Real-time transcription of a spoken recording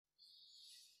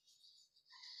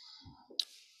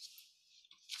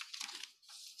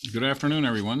Good afternoon,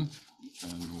 everyone,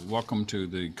 and welcome to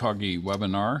the COGGE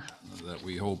webinar that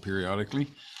we hold periodically.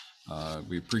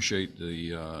 We appreciate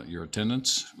your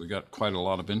attendance. We got quite a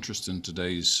lot of interest in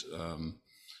today's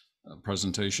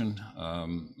presentation,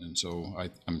 and so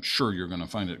I'm sure you're going to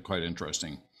find it quite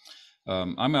interesting.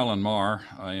 I'm Alan Marr.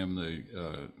 I am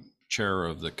the chair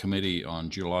of the Committee on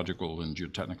Geological and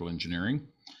Geotechnical Engineering,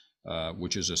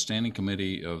 which is a standing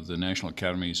committee of the National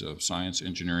Academies of Science,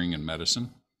 Engineering, and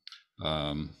Medicine.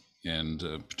 And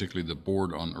particularly the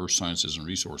Board on Earth Sciences and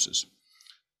Resources.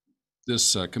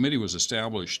 This committee was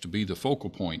established to be the focal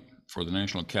point for the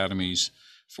National Academies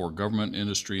for government,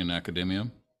 industry, and academia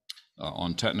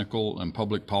on technical and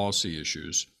public policy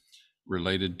issues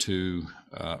related to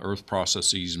earth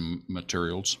processes and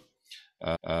materials,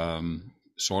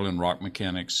 soil and rock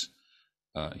mechanics,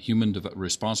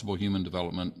 responsible human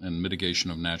development, and mitigation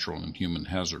of natural and human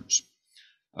hazards.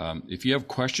 If you have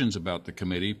questions about the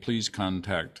committee, please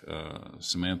contact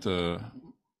Samantha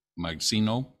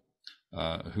Magsino,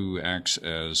 who acts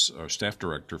as our staff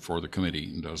director for the committee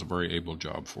and does a very able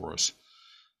job for us.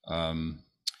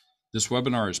 This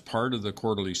webinar is part of the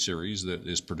quarterly series that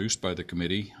is produced by the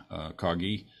committee,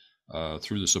 COGGE,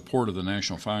 through the support of the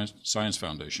National Science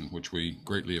Foundation, which we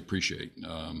greatly appreciate.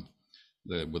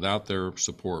 Without their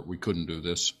support, we couldn't do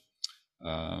this.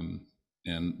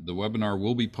 And the webinar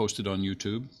will be posted on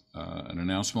YouTube. An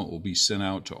announcement will be sent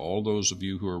out to all those of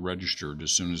you who are registered as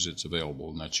soon as it's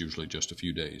available, and that's usually just a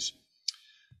few days.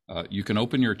 You can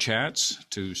open your chats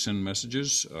to send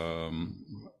messages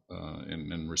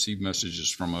and receive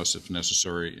messages from us if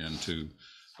necessary, and to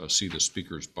see the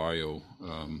speaker's bio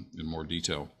in more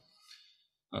detail.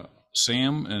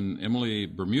 Sam and Emily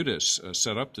Bermudez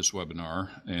set up this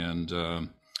webinar, and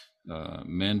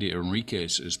Mandy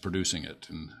Enriquez is producing it,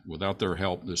 and without their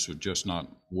help this would just not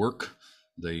work.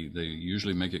 They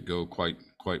usually make it go quite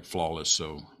flawless,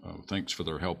 so thanks for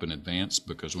their help in advance,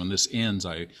 because when this ends,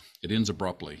 it ends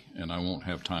abruptly and I won't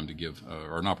have time to give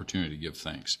or an opportunity to give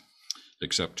thanks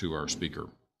except to our speaker.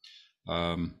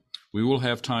 We will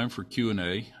have time for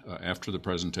Q&A after the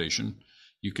presentation.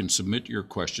 You can submit your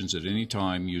questions at any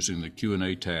time using the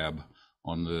Q&A tab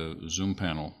on the Zoom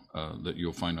panel that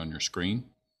you'll find on your screen.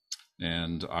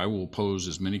 And I will pose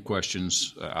as many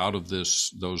questions out of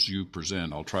those you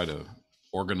present. I'll try to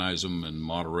organize them and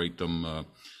moderate them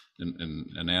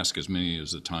and ask as many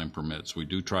as the time permits. We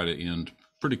do try to end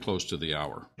pretty close to the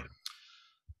hour.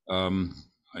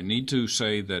 I need to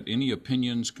say that any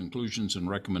opinions, conclusions, and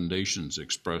recommendations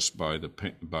expressed by the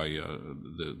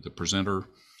presenter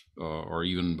or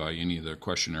even by any of the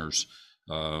questionnaires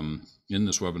in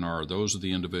this webinar are those of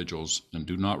the individuals and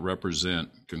do not represent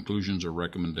conclusions or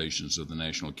recommendations of the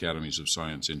National Academies of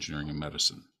Science, Engineering, and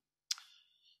Medicine.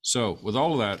 So with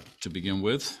all of that to begin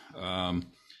with,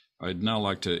 I'd now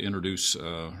like to introduce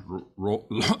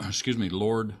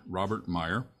Lord Robert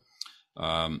Meyer.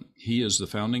 He is the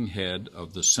founding head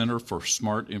of the Center for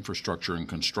Smart Infrastructure and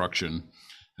Construction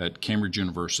at Cambridge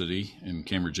University in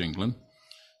Cambridge, England.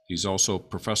 He's also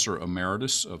Professor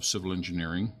Emeritus of Civil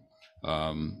Engineering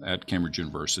at Cambridge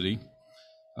University.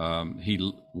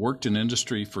 He worked in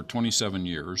industry for 27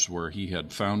 years, where he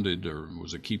had founded or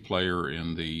was a key player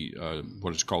in the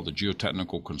what is called the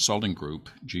Geotechnical Consulting Group,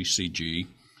 GCG,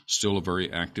 still a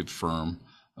very active firm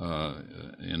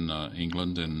in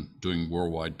England and doing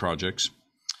worldwide projects.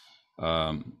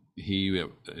 He,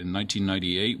 in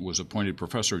 1998, was appointed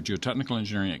Professor of Geotechnical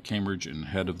Engineering at Cambridge and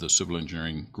head of the Civil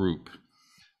Engineering Group.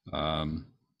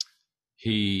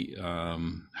 He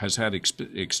has had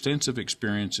extensive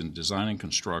experience in design and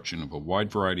construction of a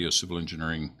wide variety of civil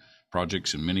engineering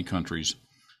projects in many countries,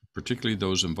 particularly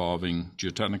those involving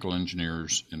geotechnical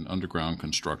engineers in underground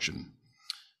construction.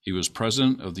 He was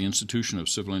president of the Institution of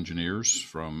Civil Engineers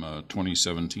from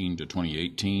 2017 to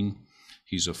 2018.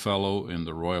 He's a fellow in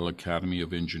the Royal Academy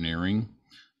of Engineering,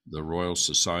 the Royal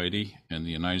Society, and the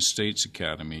United States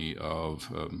Academy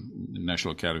of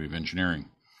National Academy of Engineering.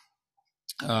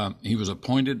 He was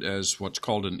appointed as what's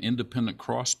called an independent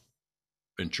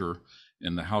crossbencher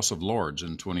in the House of Lords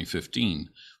in 2015,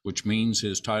 which means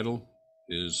his title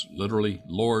is literally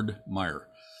Lord Meyer.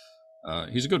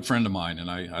 He's a good friend of mine, and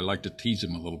I like to tease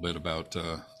him a little bit about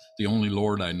the only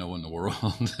Lord I know in the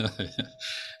world.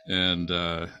 and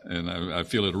I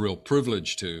feel it a real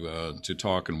privilege to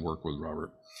talk and work with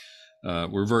Robert.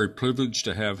 We're very privileged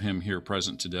to have him here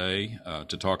present today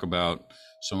to talk about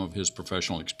some of his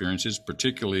professional experiences,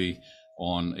 particularly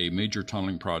on a major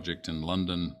tunneling project in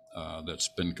London that's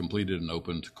been completed and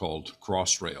opened called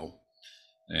Crossrail.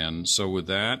 And so with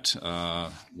that,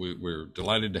 we're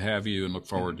delighted to have you and look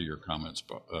forward to your comments,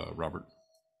 Robert.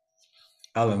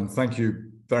 Alan, thank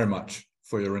you very much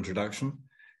for your introduction.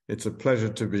 It's a pleasure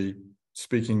to be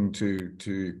speaking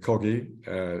to COGGE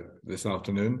this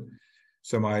afternoon.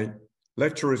 So my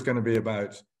lecture is going to be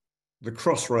about the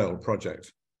Crossrail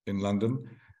project in London,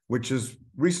 which has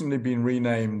recently been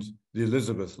renamed the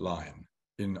Elizabeth Line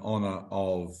in honor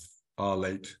of our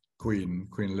late Queen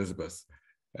Elizabeth.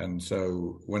 And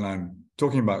so when I'm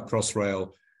talking about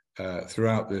Crossrail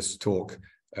throughout this talk,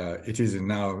 it is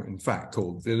now in fact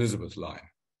called the Elizabeth Line.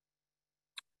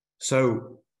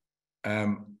 So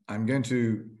I'm going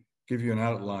to give you an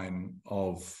outline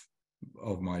of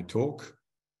my talk.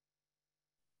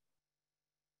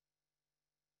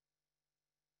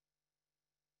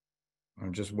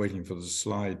 I'm just waiting for the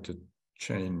slide to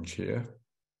change here.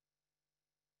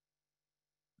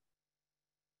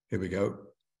 Here we go.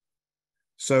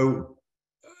 So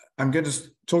I'm going to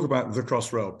talk about the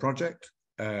Crossrail project,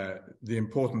 the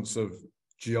importance of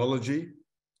geology.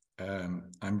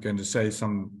 I'm going to say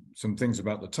some things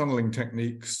about the tunneling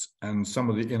techniques and some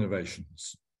of the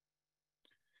innovations.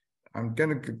 I'm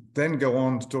going to then go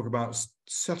on to talk about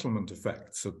settlement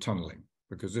effects of tunneling,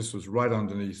 because this was right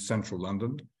underneath central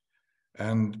London,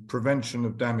 and prevention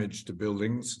of damage to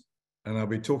buildings. And I'll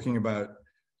be talking about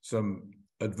some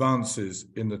advances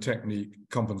in the technique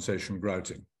compensation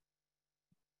grouting.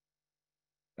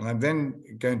 And I'm then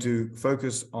going to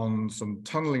focus on some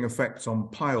tunneling effects on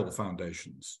pile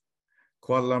foundations.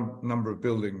 Quite a number of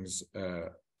buildings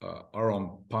are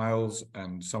on piles,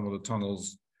 and some of the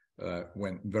tunnels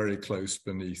went very close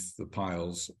beneath the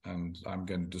piles. And I'm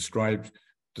going to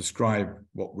describe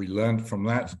what we learned from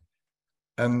that.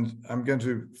 And I'm going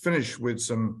to finish with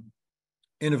some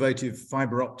innovative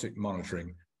fibre optic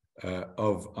monitoring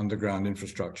of underground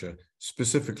infrastructure,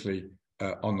 specifically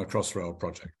on the Crossrail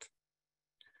project.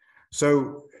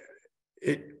 So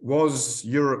it was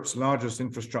Europe's largest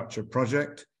infrastructure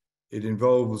project. It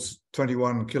involves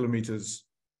 21 kilometers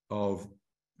of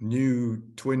new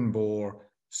twin-bore,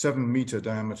 7-meter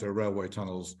diameter railway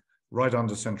tunnels right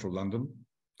under central London.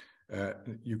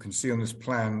 You can see on this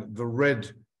plan, the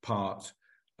red part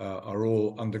are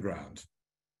all underground.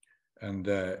 And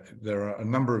there are a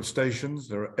number of stations.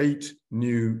 There are 8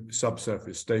 new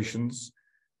subsurface stations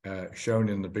shown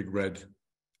in the big red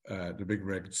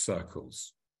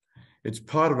circles. It's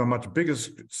part of a much bigger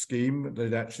scheme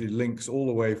that actually links all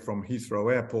the way from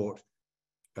Heathrow Airport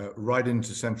right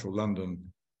into central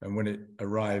London. And when it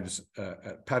arrives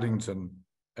at Paddington,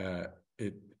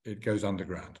 it goes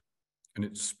underground. And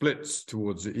it splits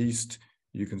towards the east.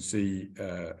 You can see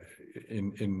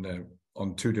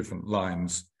on 2 different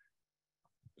lines.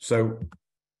 So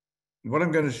what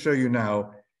I'm going to show you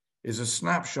now is a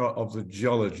snapshot of the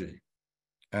geology.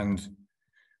 And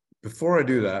before I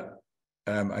do that,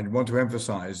 I want to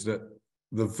emphasize that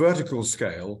the vertical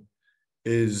scale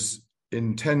is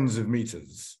in tens of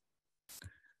meters.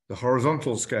 The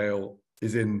horizontal scale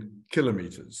is in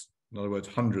kilometers, in other words,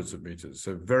 hundreds of meters,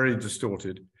 so very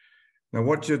distorted. Now,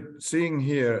 what you're seeing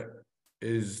here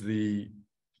is the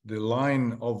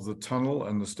line of the tunnel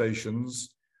and the stations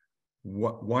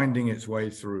winding its way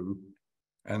through.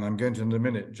 And I'm going to, in a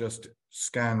minute, just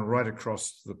scan right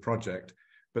across the project.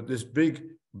 But this big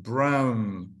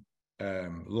brown,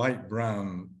 light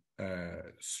brown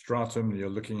stratum you're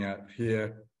looking at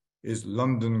here is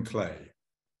London clay.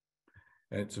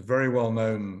 It's a very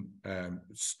well-known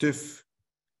stiff,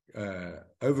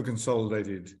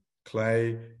 over-consolidated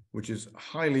clay, which is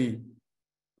highly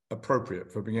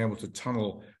appropriate for being able to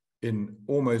tunnel in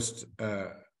almost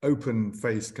open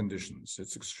face conditions.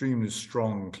 It's extremely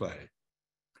strong clay.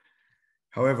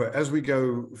 However, as we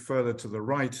go further to the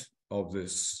right of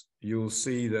this, you'll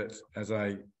see that as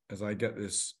I get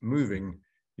this moving,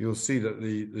 you'll see that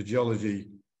the geology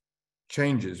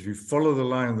changes. If you follow the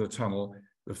line of the tunnel,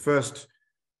 the first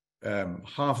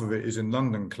half of it is in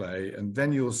London clay, and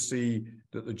then you'll see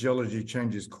that the geology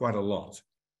changes quite a lot.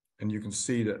 And you can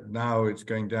see that now it's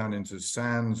going down into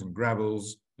sands and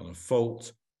gravels and a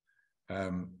fault.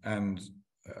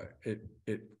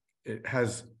 It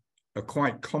has a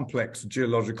quite complex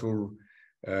geological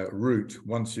route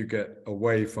once you get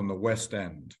away from the west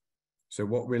end. So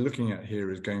what we're looking at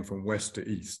here is going from west to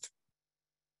east.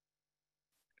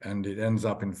 And it ends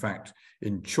up, in fact,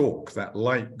 in chalk. That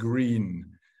light green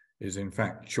is, in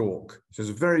fact, chalk. So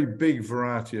there's a very big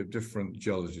variety of different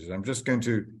geologies. I'm just going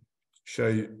to show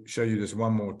you this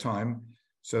one more time.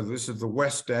 So this is the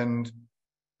west end,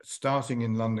 starting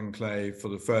in London clay for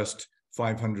the first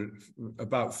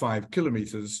about 5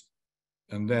 kilometers.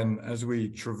 And then as we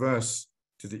traverse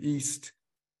to the east,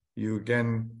 you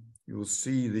will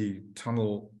see the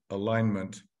tunnel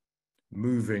alignment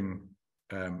moving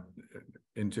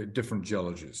into different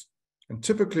geologies. And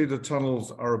typically the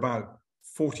tunnels are about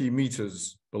 40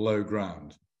 meters below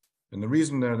ground. And the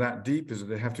reason they're that deep is that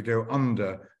they have to go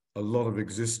under a lot of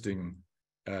existing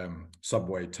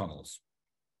subway tunnels.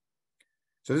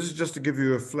 So this is just to give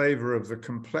you a flavor of the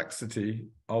complexity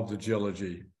of the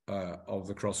geology of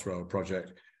the Crossrail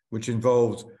project, which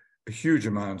involved a huge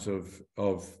amount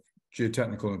of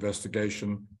geotechnical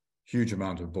investigation, huge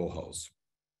amount of boreholes.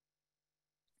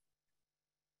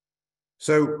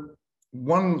 So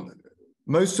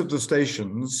most of the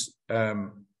stations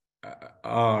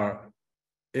are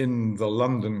in the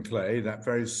London clay, that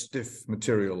very stiff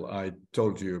material I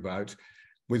told you about,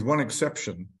 with one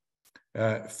exception,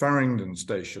 Farringdon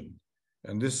Station.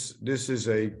 And this is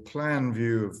a plan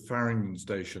view of Farringdon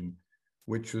Station,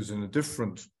 which was in a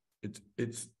different,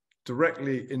 it's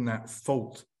directly in that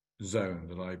fault zone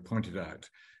that I pointed out.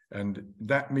 And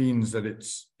that means that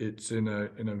it's in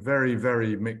a very,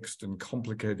 very mixed and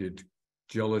complicated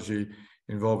geology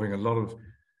involving a lot of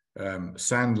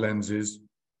sand lenses,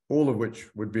 all of which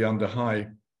would be under high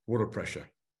water pressure,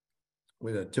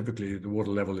 where typically the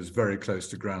water level is very close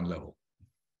to ground level.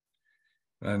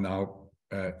 And I'll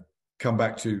come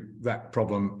back to that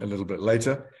problem a little bit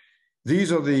later.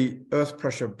 These are the earth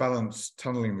pressure balance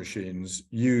tunneling machines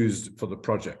used for the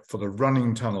project, for the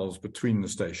running tunnels between the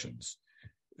stations.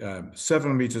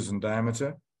 7 meters in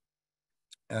diameter.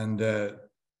 And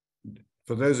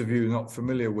for those of you not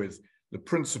familiar with the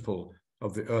principle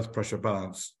of the earth pressure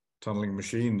balance tunneling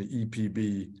machine, the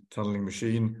EPB tunneling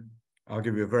machine, I'll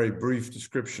give you a very brief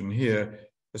description here.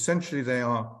 Essentially, they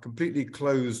are completely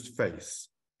closed face,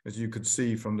 as you could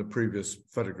see from the previous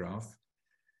photograph.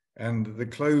 And they're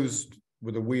closed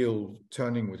with a wheel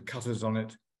turning with cutters on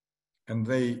it. And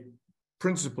the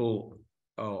principle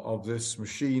of this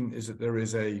machine is that there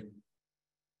is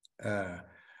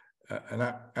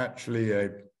actually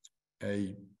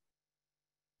a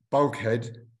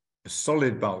bulkhead, a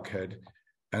solid bulkhead,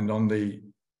 and on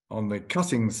the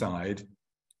cutting side,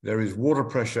 there is water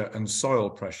pressure and soil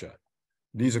pressure.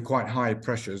 These are quite high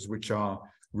pressures, which are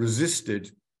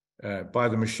resisted by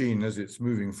the machine as it's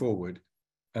moving forward.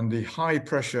 And the high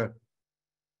pressure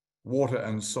water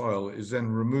and soil is then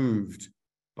removed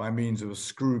by means of a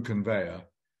screw conveyor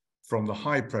from the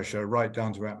high pressure right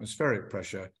down to atmospheric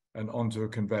pressure and onto a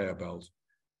conveyor belt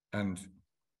and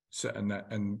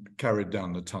carried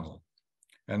down the tunnel.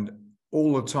 And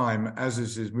all the time, as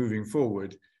this is moving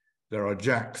forward, there are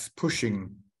jacks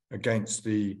pushing against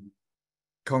the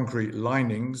concrete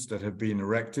linings that have been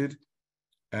erected.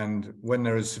 And when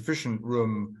there is sufficient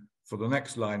room for the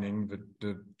next lining,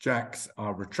 the jacks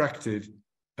are retracted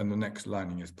and the next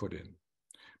lining is put in.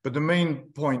 But the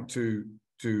main point to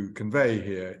convey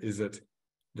here is that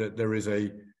there is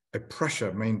a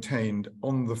pressure maintained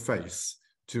on the face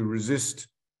to resist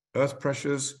earth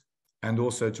pressures and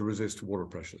also to resist water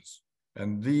pressures.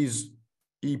 And these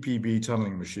EPB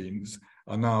tunneling machines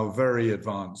are now very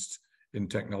advanced in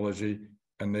technology,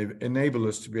 and they enable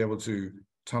us to be able to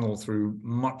tunnel through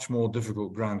much more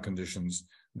difficult ground conditions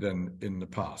than in the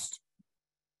past.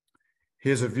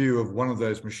 Here's a view of one of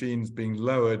those machines being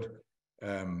lowered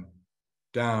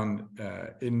down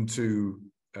into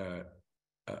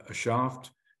a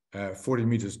shaft 40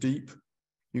 meters deep.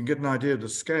 You can get an idea of the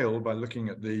scale by looking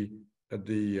at the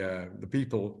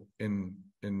people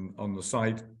on the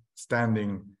site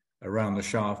standing around the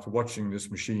shaft, watching this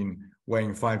machine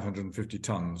weighing 550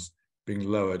 tons being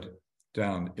lowered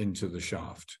down into the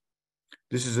shaft.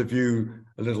 This is a view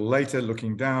a little later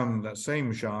looking down that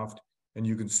same shaft, and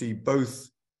you can see both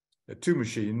two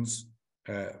machines.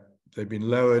 They've been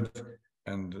lowered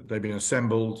and they've been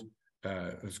assembled.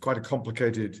 It's quite a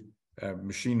complicated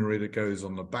machinery that goes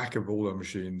on the back of all the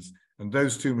machines, and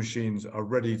those two machines are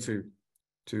ready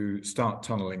to start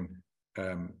tunneling,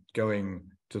 going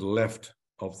to the left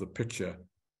of the picture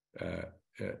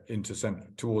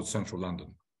towards central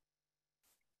London.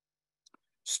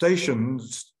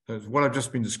 Stations, what I've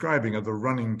just been describing, are the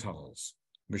running tunnels,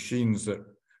 machines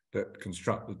that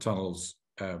construct the tunnels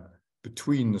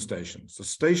between the stations. The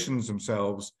stations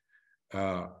themselves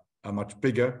are much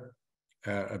bigger,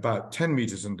 about 10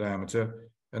 meters in diameter,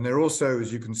 and they're also,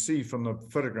 as you can see from the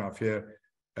photograph here,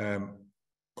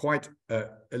 quite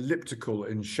elliptical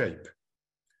in shape.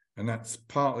 And that's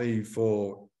partly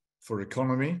for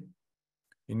economy,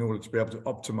 in order to be able to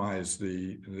optimize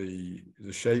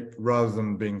the shape rather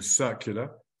than being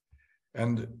circular.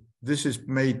 And this is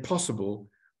made possible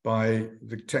by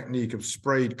the technique of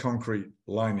sprayed concrete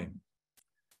lining,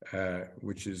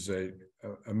 which is a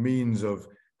means of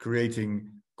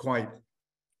creating quite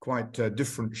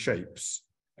different shapes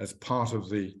as part of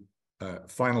the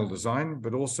final design,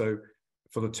 but also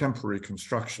for the temporary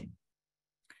construction.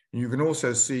 You can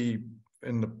also see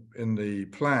in the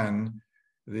plan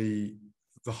the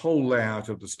whole layout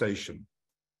of the station,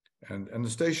 and the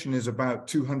station is about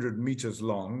 200 meters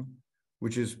long,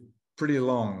 which is pretty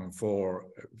long for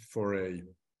a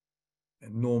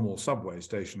normal subway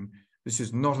station. This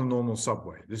is not a normal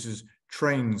subway. This is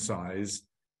train size,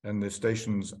 and the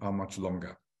stations are much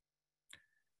longer.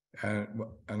 And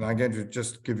I'm going to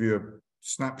just give you a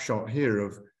snapshot here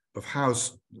of how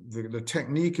the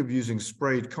technique of using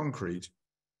sprayed concrete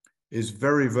is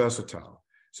very versatile.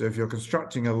 So if you're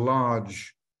constructing a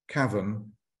large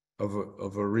cavern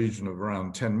of a region of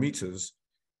around 10 meters,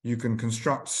 you can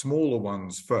construct smaller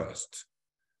ones first.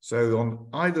 So on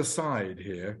either side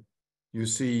here, you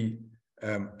see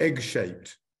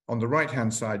egg-shaped. On the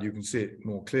right-hand side, you can see it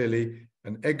more clearly,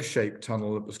 an egg-shaped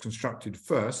tunnel that was constructed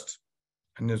first,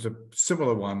 and there's a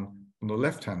similar one on the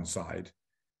left-hand side,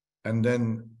 and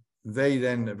then they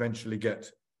eventually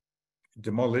get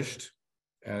demolished,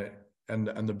 and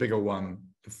the bigger one,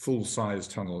 the full-size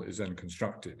tunnel, is then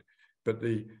constructed. But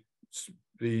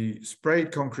the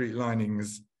sprayed concrete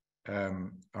linings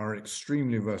are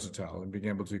extremely versatile in being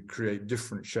able to create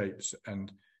different shapes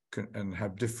and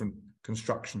have different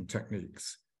construction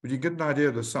techniques. But you get an idea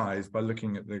of the size by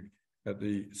looking at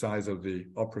the size of the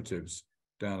operatives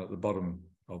down at the bottom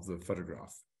of the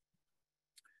photograph.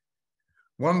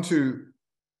 One to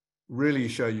really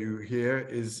show you here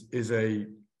is a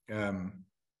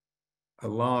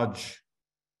large,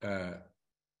 a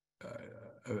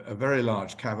very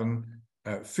large cavern,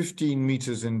 15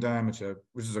 meters in diameter,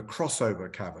 which is a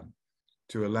crossover cavern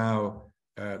to allow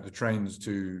the trains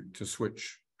to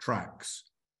switch tracks.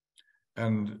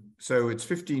 And so it's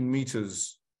 15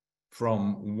 meters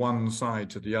from one side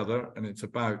to the other, and it's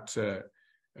about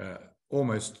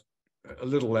almost a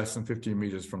little less than 15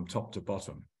 meters from top to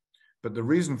bottom. But the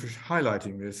reason for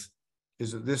highlighting this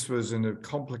is that this was in a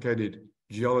complicated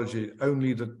geology.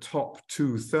 Only the top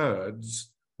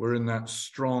 2/3 were in that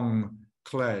strong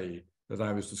clay that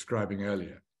I was describing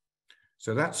earlier.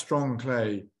 So that strong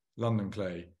clay, London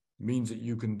clay, means that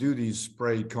you can do these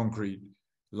sprayed concrete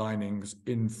linings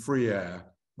in free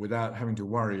air without having to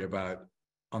worry about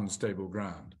unstable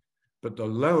ground. But the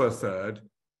lower third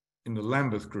in the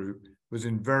Lambeth group was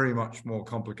in very much more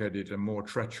complicated and more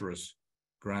treacherous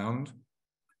ground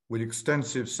with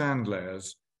extensive sand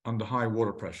layers under high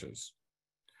water pressures.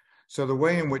 So the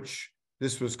way in which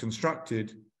this was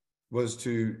constructed was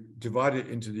to divide it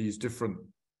into these different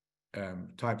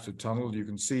types of tunnel. You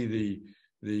can see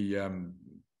the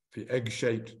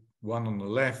egg-shaped one on the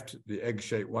left, the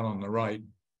egg-shaped one on the right,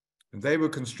 and they were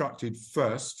constructed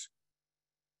first.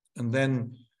 And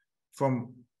then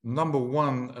from number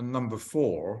 1 and number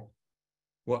 4,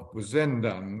 what was then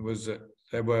done was that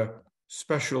there were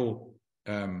special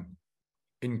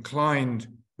inclined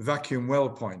vacuum well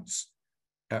points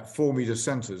at 4-meter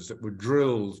centers that were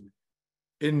drilled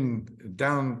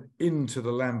down into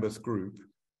the Lambeth group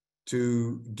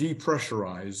to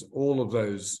depressurize all of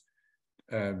those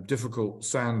difficult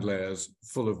sand layers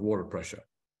full of water pressure.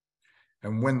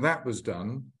 And when that was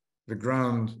done, the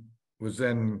ground was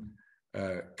then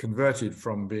converted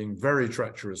from being very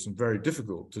treacherous and very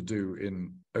difficult to do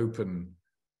in open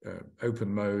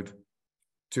mode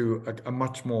to a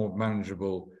much more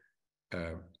manageable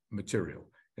material.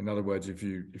 In other words, if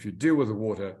you deal with the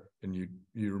water and you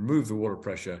remove the water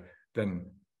pressure,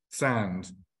 then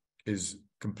sand is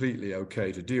completely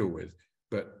okay to deal with.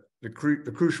 But the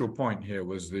crucial point here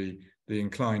was the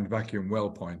inclined vacuum well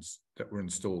points that were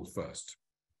installed first.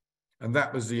 And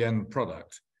that was the end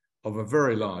product of a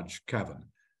very large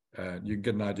cavern. You can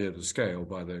get an idea of the scale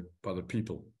by the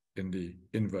people in the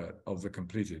invert of the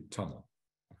completed tunnel.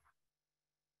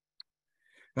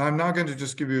 Now, I'm now going to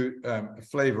just give you a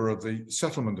flavor of the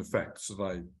settlement effects that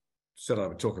I said I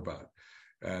would talk about,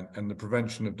 and the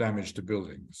prevention of damage to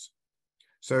buildings.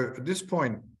 So at this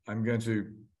point, I'm going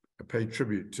to pay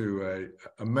tribute to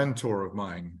a mentor of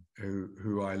mine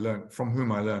from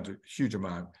whom I learned a huge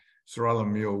amount, Sir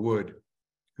Alan Muir-Wood,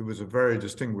 who was a very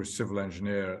distinguished civil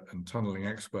engineer and tunneling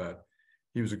expert.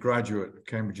 He was a graduate at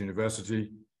Cambridge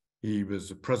University. He was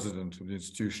the president of the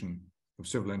Institution of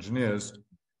Civil Engineers,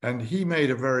 and he made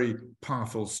a very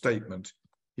powerful statement.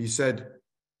 He said,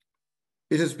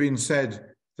 "It has been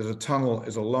said that a tunnel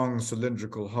is a long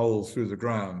cylindrical hole through the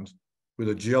ground with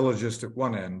a geologist at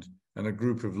one end and a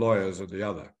group of lawyers at the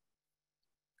other."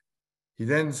 He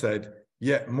then said,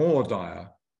 "Yet more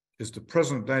dire is the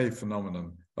present day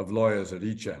phenomenon of lawyers at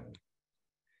each end."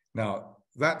 Now,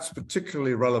 that's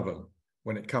particularly relevant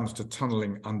when it comes to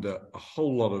tunneling under a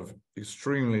whole lot of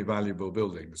extremely valuable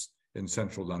buildings in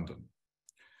central London.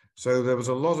 So there was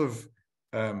a lot of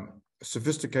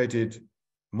sophisticated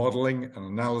modeling and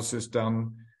analysis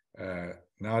done.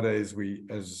 Nowadays,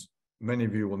 as many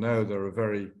of you will know,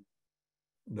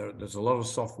 there's a lot of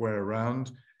software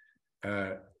around.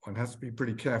 One has to be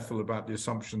pretty careful about the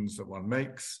assumptions that one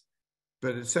makes,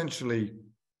 but essentially,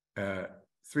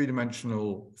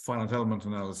 three-dimensional finite element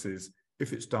analysis,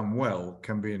 if it's done well,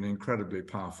 can be an incredibly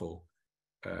powerful,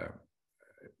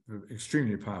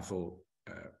 extremely powerful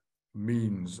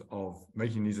means of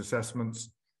making these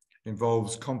assessments.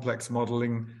 Involves complex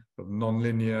modeling of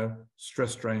nonlinear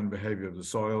stress-strain behavior of the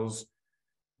soils.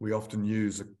 We often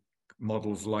use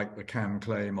models like the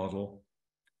CAM-clay model.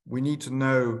 We need to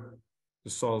know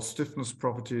the soil stiffness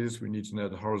properties. We need to know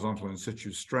the horizontal in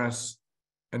situ stress.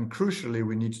 And crucially,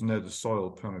 we need to know the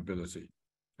soil permeability.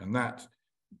 And that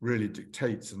really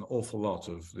dictates an awful lot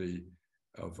of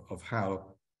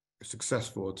how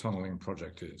successful a tunneling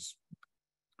project is.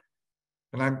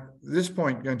 And I'm at this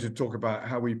point going to talk about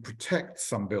how we protect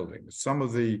some buildings. Some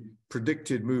of the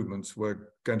predicted movements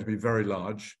were going to be very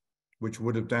large, which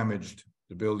would have damaged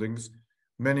the buildings.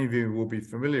 Many of you will be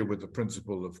familiar with the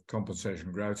principle of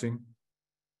compensation grouting,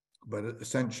 but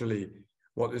essentially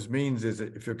what this means is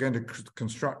that if you're going to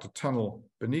construct a tunnel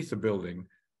beneath a building,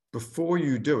 before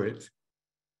you do it,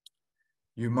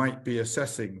 you might be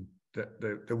assessing that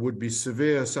there would be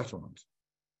severe settlement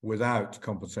without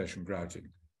compensation grouting.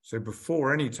 So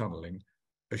before any tunneling,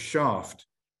 a shaft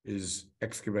is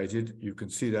excavated. You can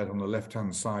see that on the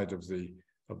left-hand side of the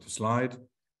slide.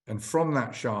 And from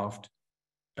that shaft,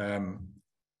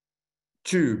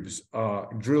 tubes are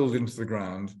drilled into the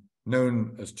ground,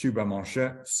 known as tubes à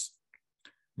manchettes.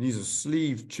 These are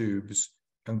sleeve tubes,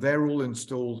 and they're all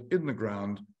installed in the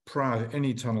ground prior to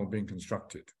any tunnel being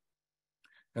constructed.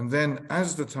 And then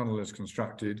as the tunnel is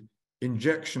constructed,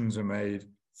 injections are made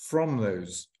from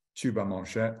those tubes à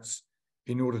manchettes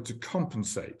in order to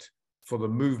compensate for the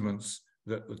movements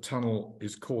that the tunnel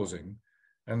is causing.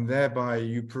 And thereby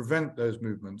you prevent those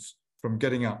movements from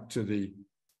getting up to the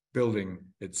building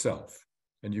itself.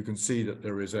 And you can see that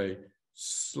there is a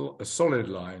solid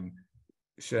line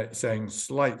saying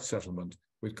slight settlement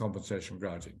with compensation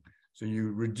grouting. So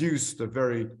you reduce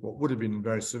what would have been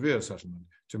very severe settlement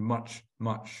to much,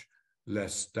 much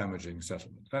less damaging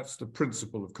settlement. That's the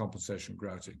principle of compensation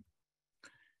grouting.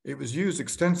 It was used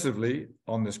extensively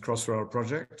on this Crossrail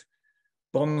project.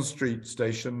 Bond Street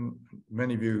station,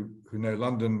 many of you who know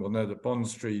London will know that Bond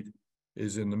Street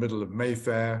is in the middle of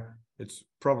Mayfair. It's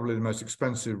probably the most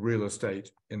expensive real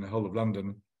estate in the whole of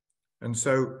London. And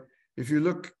so if you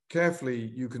look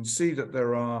carefully, you can see that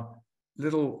there are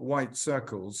little white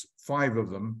circles, 5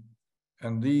 of them,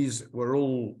 and these were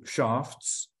all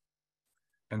shafts.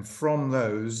 And from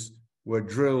those were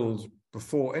drilled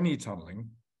before any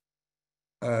tunneling,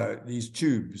 these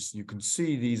tubes. You can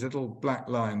see these little black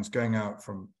lines going out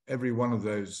from every one of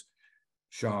those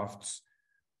shafts,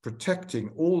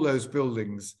 protecting all those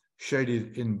buildings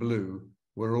shaded in blue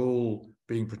were all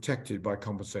being protected by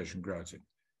compensation grouting.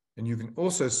 And you can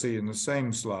also see in the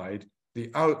same slide the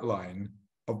outline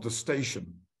of the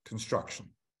station construction,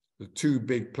 the 2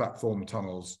 big platform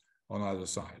tunnels on either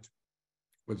side,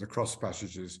 with the cross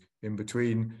passages in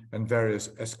between and various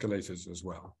escalators as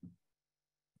well.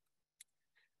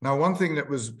 Now, one thing that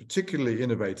was particularly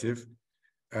innovative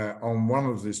on one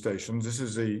of the stations, this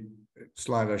is the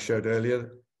slide I showed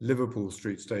earlier, Liverpool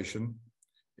Street Station,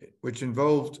 which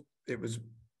involved,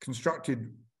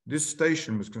 this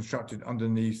station was constructed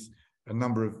underneath a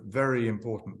number of very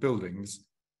important buildings,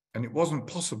 and it wasn't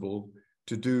possible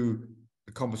to do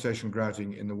the compensation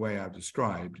grouting in the way I've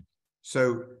described.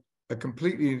 So a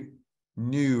completely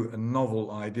new and novel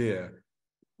idea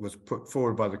was put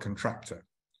forward by the contractor.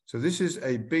 So this is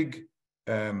a big,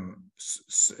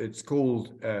 it's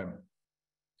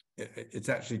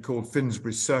actually called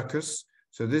Finsbury Circus.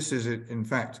 So this is, in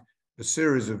fact, a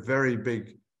series of very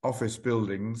big office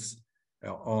buildings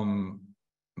on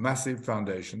massive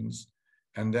foundations.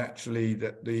 And actually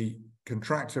that the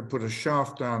contractor put a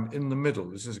shaft down in the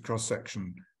middle. This is a cross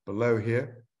section below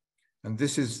here. And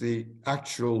this is the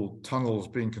actual tunnels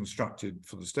being constructed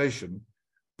for the station.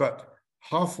 But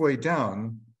halfway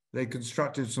down, they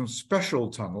constructed some special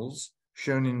tunnels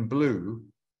shown in blue,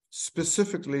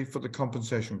 specifically for the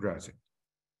compensation grouting.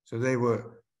 So they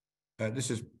were, this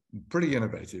is pretty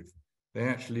innovative. They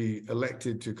actually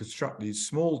elected to construct these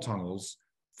small tunnels,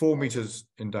 4 meters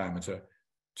in diameter,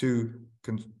 to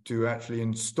actually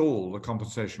install the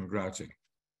compensation grouting.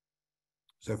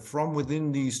 So from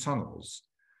within these tunnels,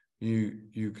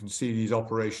 you can see these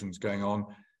operations going on.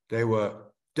 They were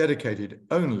dedicated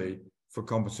only for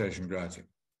compensation grouting.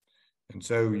 And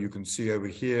so you can see over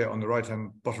here on the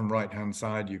bottom right-hand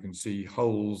side, you can see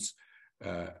holes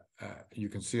you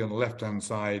can see on the left-hand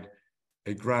side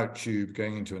a grout tube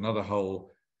going into another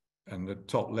hole, and the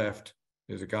top left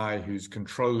is a guy who's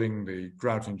controlling the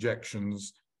grout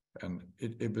injections, and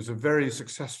it was a very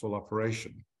successful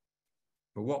operation.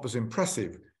 But what was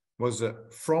impressive was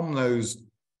that from those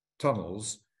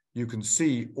tunnels, you can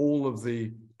see all of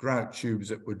the grout tubes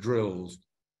that were drilled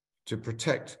to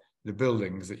protect the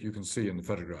buildings that you can see in the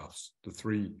photographs, the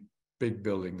three big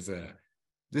buildings there.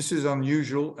 This is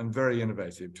unusual and very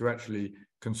innovative, to actually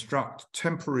construct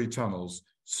temporary tunnels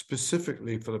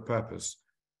specifically for the purpose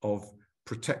of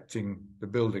protecting the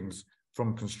buildings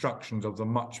from constructions of the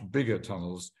much bigger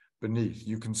tunnels beneath.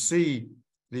 You can see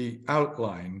the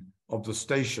outline of the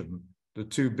station, the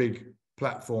two big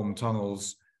platform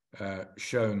tunnels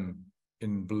shown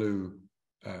in blue,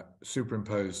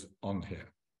 superimposed on here.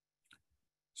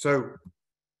 So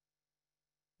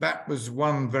that was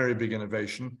one very big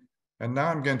innovation. And now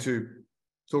I'm going to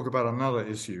talk about another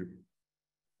issue,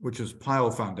 which is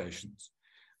pile foundations.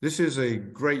 This is a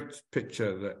great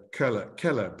picture that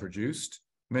Keller produced.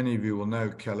 Many of you will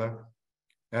know Keller.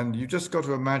 And you just got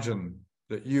to imagine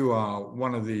that you are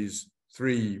one of these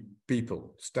three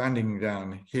people standing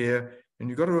down here, and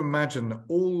you've got to imagine that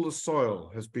all the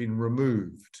soil has been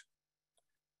removed.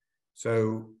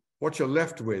 So what you're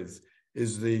left with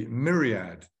is the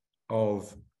myriad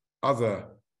of other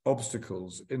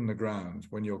obstacles in the ground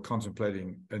when you're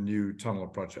contemplating a new tunnel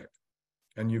project.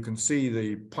 And you can see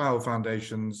the pile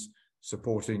foundations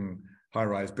supporting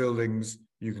high-rise buildings.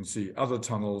 You can see other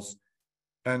tunnels.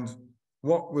 And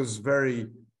what was very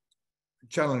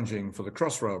challenging for the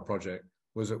Crossrail project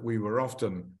was that we were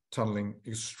often tunneling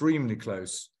extremely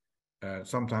close,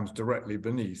 sometimes directly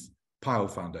beneath pile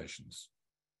foundations.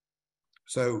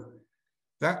 So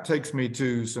that takes me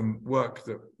to some work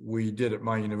that we did at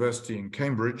my university in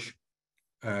Cambridge,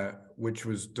 which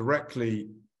was directly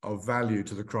of value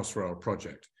to the Crossrail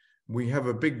project. We have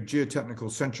a big geotechnical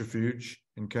centrifuge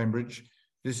in Cambridge.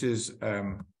 This is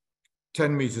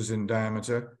 10 meters in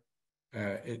diameter.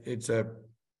 It's an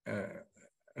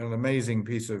amazing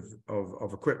piece of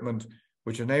equipment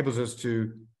which enables us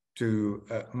to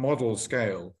model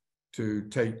scale, to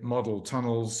take model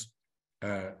tunnels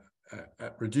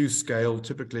at reduced scale,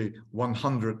 typically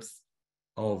 1/100th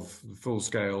of the full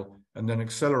scale, and then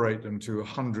accelerate them to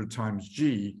 100 times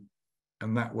G,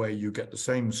 and that way you get the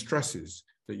same stresses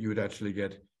that you would actually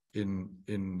get in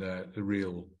the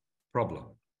real problem.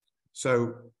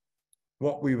 So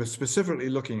what we were specifically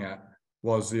looking at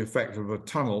was the effect of a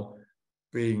tunnel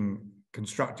being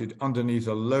constructed underneath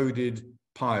a loaded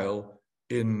pile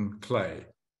in clay.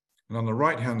 And on the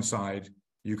right-hand side,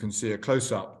 you can see a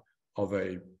close-up of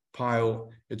a pile.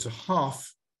 It's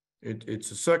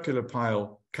a circular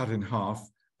pile cut in half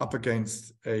up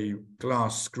against a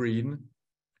glass screen.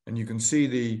 And you can see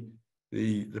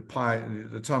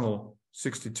the tunnel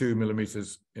 62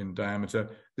 millimeters in diameter.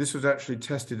 This was actually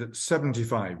tested at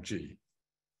 75 G.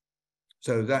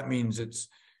 So that means it's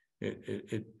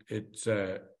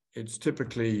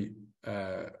typically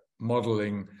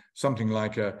modeling something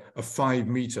like a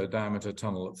 5-meter diameter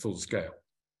tunnel at full scale.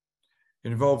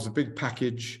 It involves a big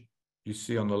package you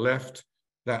see on the left.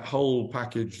 That whole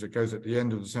package that goes at the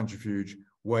end of the centrifuge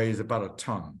weighs about a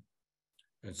ton.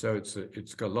 And so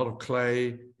it's got a lot of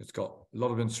clay, it's got a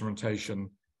lot of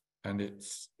instrumentation, and it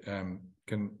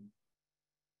can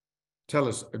tell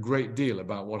us a great deal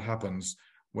about what happens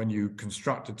when you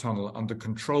construct a tunnel under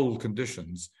controlled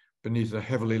conditions beneath a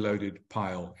heavily loaded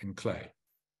pile in clay.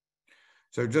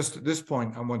 So just at this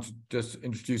point, I want to just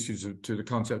introduce you to the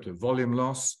concept of volume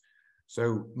loss.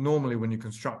 So normally when you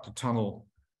construct a tunnel,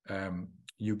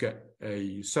 you get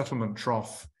a settlement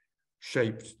trough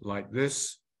shaped like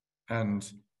this. And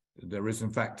there is,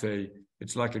 in fact,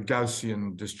 it's like a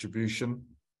Gaussian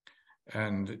distribution.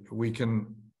 And we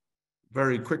can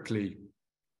very quickly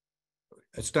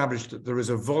establish that there is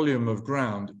a volume of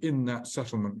ground in that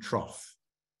settlement trough.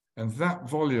 And that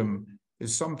volume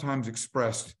is sometimes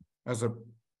expressed as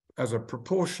a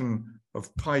proportion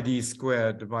of pi d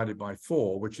squared divided by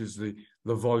 4, which is the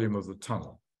volume of the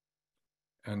tunnel.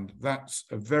 And that's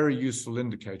a very useful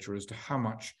indicator as to how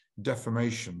much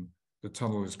deformation the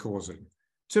tunnel is causing.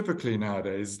 Typically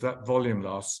nowadays, that volume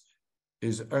loss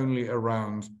is only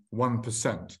around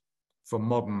 1% for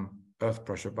modern earth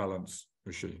pressure balance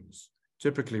machines.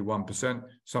 Typically 1%,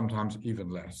 sometimes even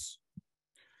less.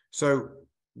 So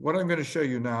what I'm going to show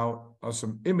you now are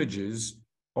some images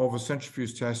of a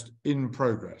centrifuge test in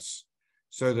progress,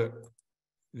 so that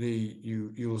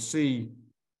you'll see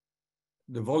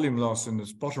the volume loss in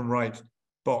this bottom right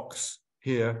box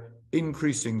here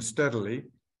increasing steadily,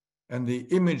 and the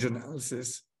image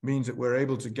analysis means that we're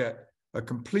able to get a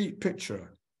complete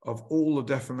picture of all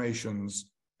the deformations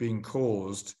being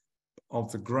caused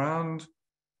of the ground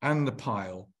and the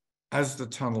pile as the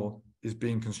tunnel is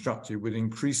being constructed with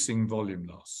increasing volume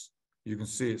loss. You can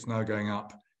see it's now going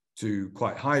up to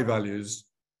quite high values,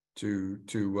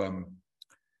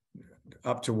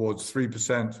 up towards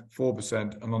 3%,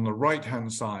 4%, and on the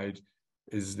right-hand side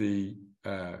is the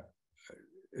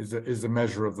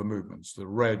measure of the movements, the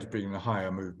red being the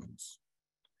higher movements.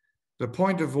 The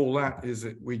point of all that is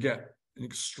that we get an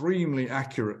extremely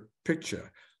accurate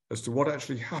picture as to what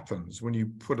actually happens when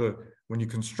you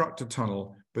construct a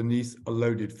tunnel beneath a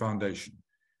loaded foundation.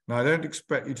 Now, I don't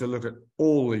expect you to look at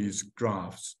all these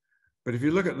graphs, but if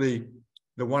you look at the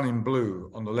one in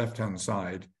blue on the left-hand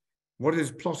side, what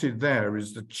is plotted there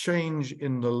is the change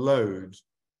in the load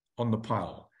on the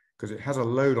pile, because it has a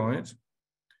load on it.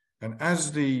 And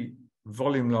as the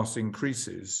volume loss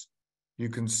increases, you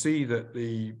can see that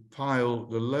the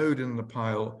load in the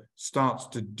pile starts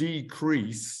to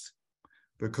decrease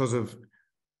because of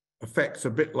effects a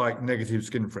bit like negative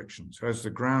skin friction. So as the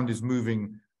ground is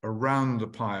moving around the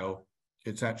pile,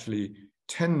 it's actually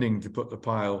tending to put the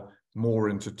pile more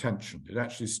into tension. It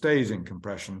actually stays in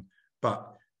compression,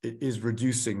 but it is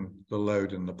reducing the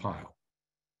load in the pile.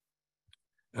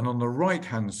 And on the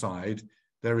right-hand side,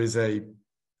 there is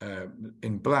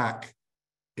in black,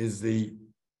 is the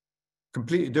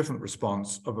completely different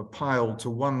response of a pile to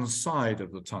one side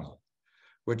of the tunnel,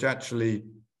 which actually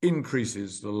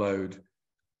increases the load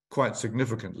quite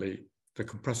significantly, the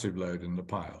compressive load in the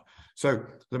pile. So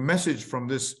the message from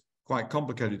this quite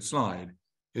complicated slide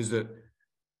is that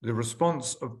the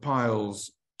response of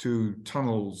piles to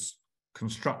tunnels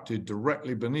constructed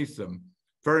directly beneath them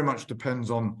very much depends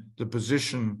on the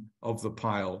position of the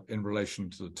pile in relation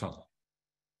to the tunnel.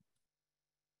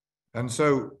 And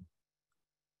so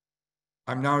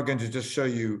I'm now going to just show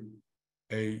you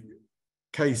a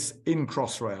case in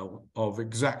Crossrail of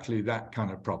exactly that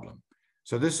kind of problem.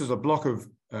 So this is a block of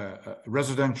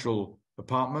residential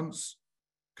apartments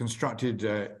constructed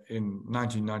in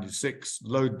 1996,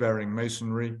 load-bearing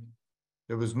masonry.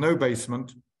 There was no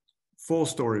basement,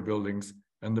 4-story buildings,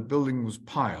 and the building was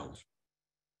piled.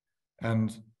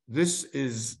 And this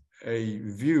is a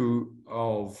view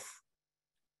of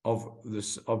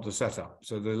the setup.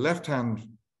 So the left-hand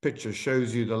picture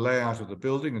shows you the layout of the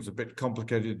building. It's a bit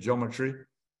complicated geometry.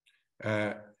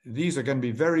 These are going to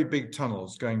be very big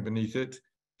tunnels going beneath it.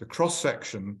 The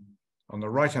cross-section on the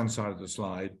right-hand side of the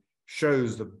slide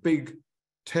shows the big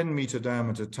 10-meter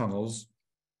diameter tunnels,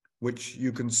 which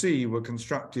you can see were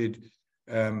constructed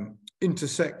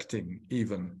intersecting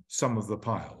even some of the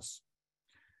piles.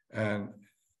 And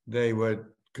they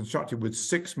were constructed with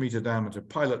 6-meter diameter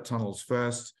pilot tunnels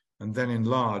first, and then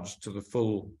enlarged to the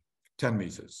full 10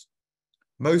 meters.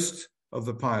 Most of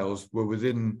the piles were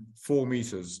within 4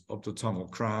 meters of the tunnel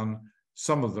crown.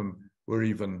 Some of them were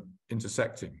even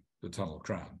intersecting the tunnel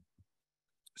crown.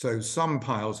 So some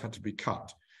piles had to be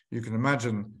cut. You can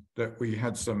imagine that we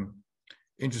had some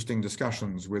interesting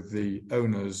discussions with the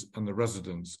owners and the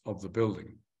residents of the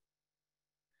building.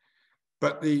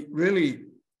 But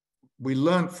we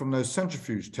learned from those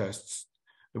centrifuge tests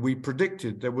that we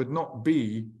predicted there would not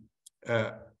be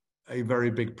a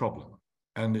very big problem.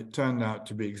 And it turned out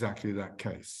to be exactly that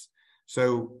case.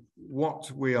 So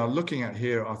what we are looking at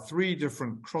here are 3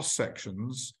 different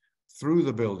cross-sections through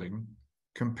the building,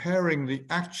 comparing the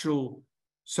actual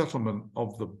settlement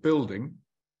of the building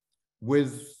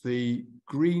with the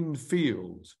green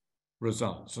field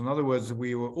results. In other words,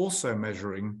 we were also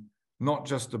measuring not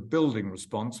just the building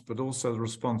response, but also the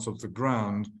response of the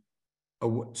ground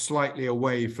slightly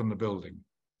away from the building.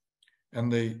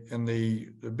 And the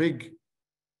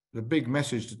big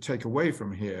message to take away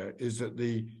from here is that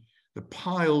the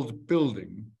piled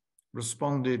building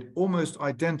responded almost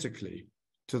identically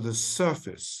to the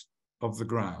surface of the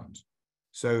ground.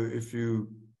 So if you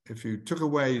took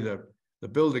away the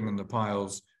building and the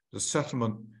piles, the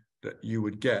settlement that you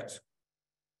would get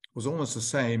was almost the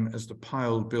same as the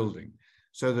piled building.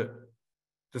 So that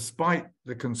despite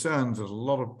the concerns that a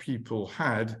lot of people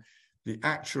had, the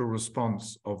actual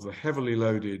response of the heavily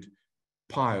loaded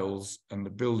piles and the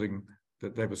building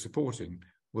that they were supporting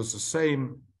was the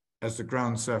same as the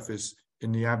ground surface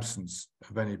in the absence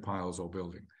of any piles or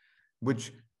building,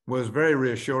 which was very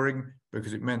reassuring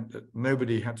because it meant that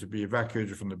nobody had to be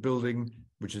evacuated from the building,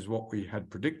 which is what we had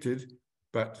predicted.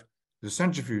 But the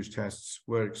centrifuge tests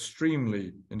were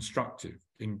extremely instructive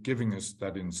in giving us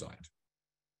that insight.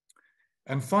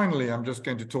 And finally, I'm just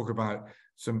going to talk about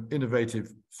some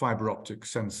innovative fibre optic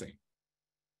sensing.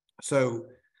 So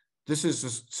this is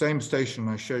the same station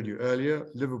I showed you earlier,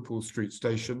 Liverpool Street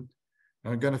Station.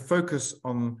 And I'm going to focus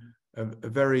on a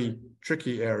very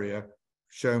tricky area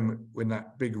shown in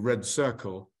that big red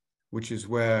circle, which is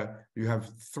where you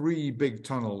have 3 big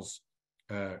tunnels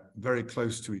very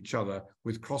close to each other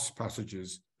with cross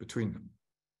passages between them.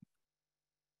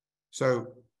 So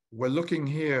we're looking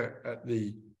here at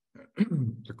the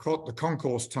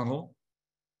concourse tunnel,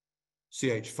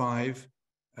 CH5,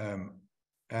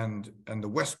 and the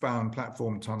westbound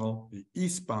platform tunnel, the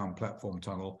eastbound platform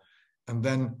tunnel, and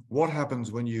then what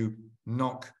happens when you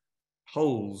knock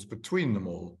holes between them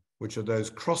all, which are those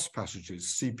cross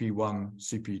passages, CP1,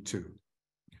 CP2.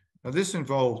 Now this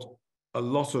involved a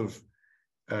lot of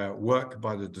work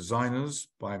by the designers,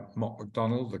 by Mott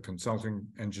MacDonald, the consulting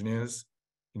engineers.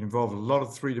 It involved a lot of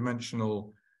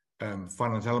 3-dimensional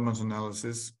finite element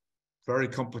analysis, very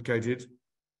complicated,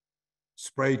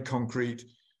 sprayed concrete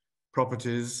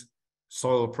properties,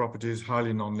 soil properties,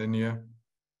 highly nonlinear.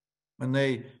 And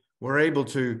they were able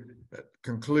to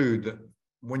conclude that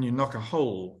when you knock a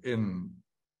hole in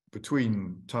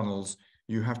between tunnels,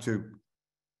 you have to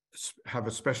have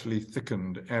especially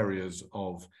thickened areas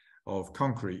of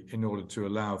concrete in order to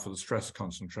allow for the stress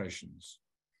concentrations.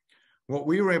 What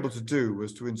we were able to do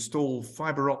was to install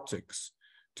fibre optics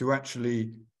to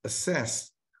actually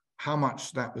assess how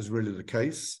much that was really the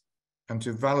case and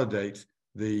to validate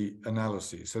the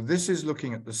analyses. So this is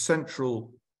looking at the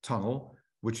central tunnel,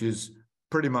 which is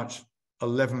pretty much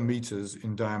 11 meters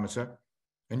in diameter.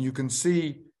 And you can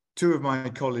see 2 of my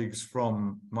colleagues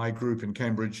from my group in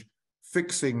Cambridge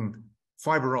fixing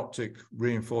fibre optic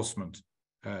reinforcement,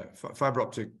 fibre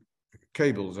optic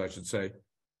cables, I should say,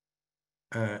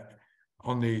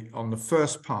 on the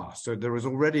first pass. So there was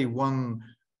already one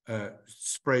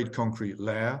sprayed concrete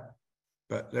layer,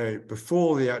 but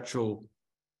before the actual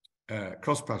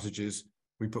cross passages,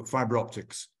 we put fibre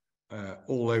optics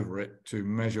all over it to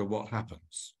measure what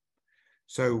happens.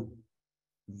 So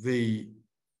the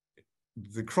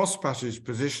cross passage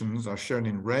positions are shown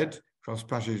in red, cross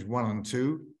passages 1 and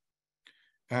 2.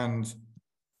 And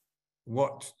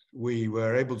what we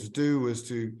were able to do was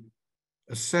to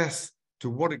assess to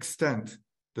what extent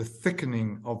the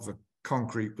thickening of the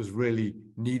concrete was really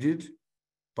needed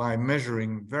by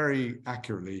measuring very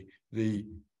accurately the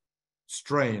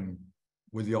strain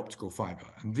with the optical fiber.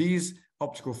 And these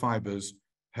optical fibers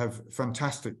have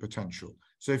fantastic potential.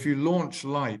 So if you launch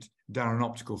light down an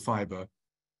optical fiber,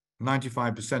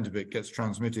 95% of it gets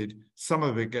transmitted, some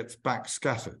of it gets back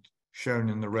scattered, shown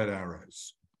in the red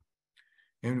arrows.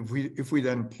 And if we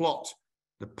then plot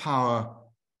the power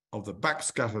of the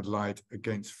backscattered light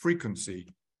against frequency,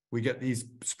 we get these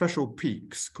special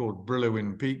peaks called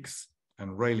Brillouin peaks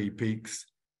and Rayleigh peaks.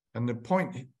 And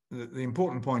the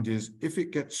important point is, if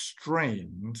it gets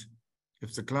strained,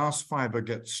 if the glass fiber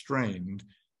gets strained,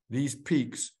 these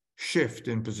peaks shift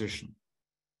in position.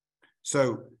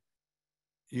 So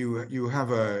you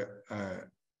have a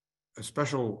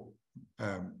special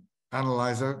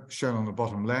analyzer shown on the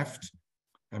bottom left,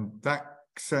 and that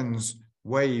sends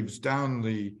waves down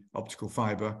the optical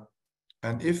fiber.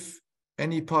 And if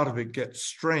any part of it gets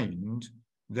strained,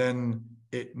 then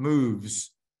it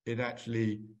moves. It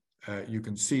actually, you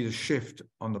can see the shift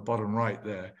on the bottom right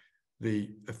there.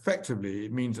 Effectively,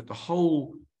 it means that the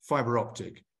whole fiber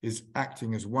optic is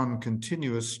acting as one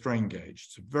continuous strain gauge.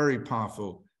 It's a very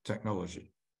powerful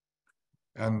technology.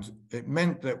 And it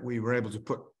meant that we were able to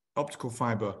put optical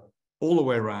fiber all the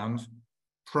way around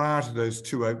prior to those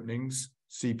 2 openings,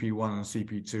 CP1 and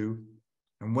CP2.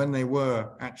 And when they were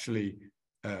actually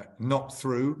knocked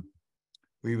through,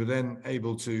 we were then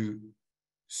able to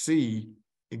see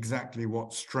exactly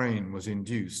what strain was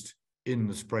induced in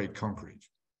the sprayed concrete.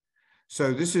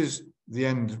 So this is the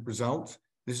end result.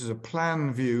 This is a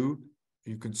plan view.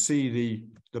 You can see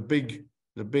the big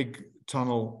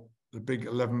tunnel, the big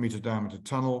 11-meter diameter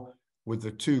tunnel with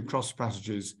the 2 cross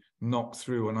passages knocked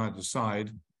through on either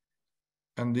side.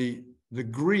 And the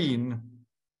green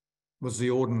was the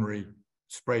ordinary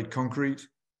sprayed concrete.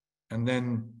 And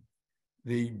then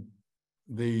the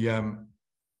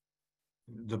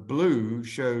blue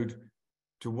showed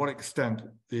to what extent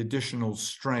the additional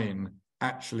strain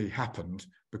actually happened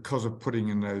because of putting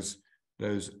in those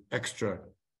extra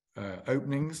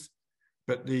openings.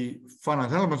 But the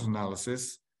finite element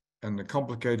analysis and the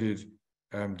complicated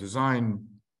design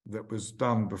that was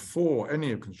done before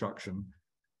any of construction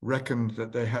reckoned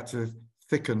that they had to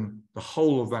thicken the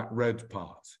whole of that red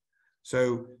part.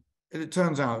 So it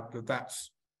turns out that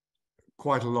that's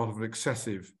quite a lot of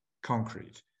excessive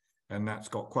concrete, and that's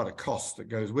got quite a cost that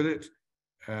goes with it.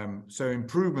 So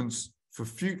improvements for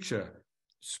future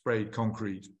sprayed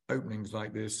concrete openings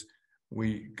like this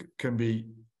can be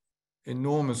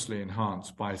enormously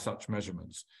enhanced by such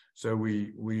measurements. So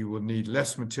we will need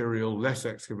less material, less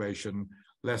excavation,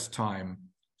 less time,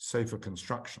 safer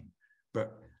construction.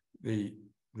 But the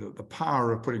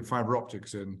power of putting fibre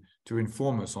optics in to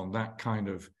inform us on that kind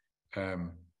of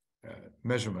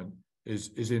measurement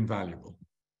is invaluable.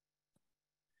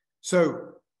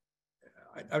 So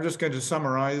I'm just going to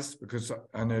summarize, because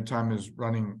I know time is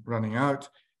running out.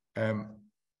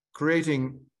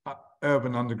 Creating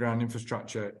urban underground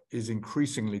infrastructure is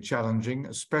increasingly challenging,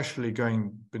 especially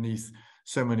going beneath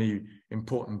so many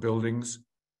important buildings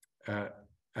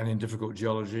and in difficult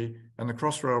geology. And the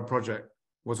Crossrail project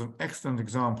was an excellent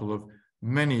example of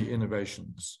many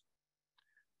innovations.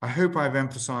 I hope I've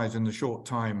emphasized in the short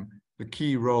time the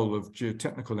key role of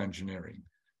geotechnical engineering.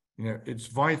 You know, it's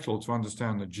vital to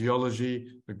understand the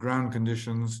geology, the ground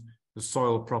conditions, the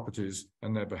soil properties,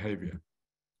 and their behavior.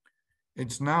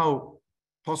 It's now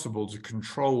possible to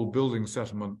control building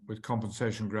settlement with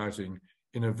compensation grouting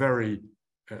in a very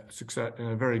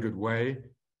good way.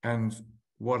 And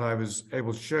what I was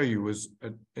able to show you was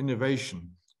an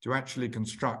innovation to actually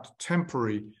construct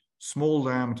temporary small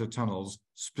diameter tunnels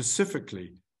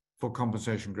specifically for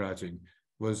compensation grouting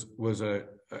was a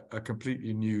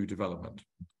completely new development.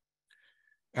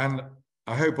 And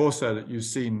I hope also that you've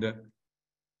seen that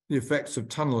the effects of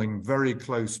tunneling very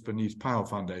close beneath pile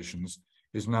foundations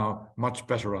is now much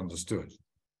better understood.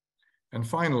 And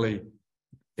finally,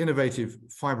 innovative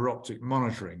fibre optic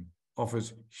monitoring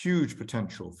offers huge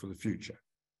potential for the future.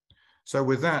 So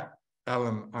with that,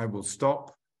 Alan, I will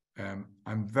stop.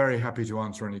 I'm very happy to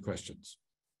answer any questions.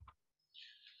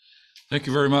 Thank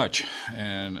you very much.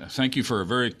 And thank you for a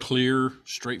very clear,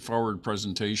 straightforward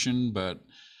presentation, but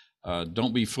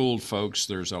don't be fooled, folks.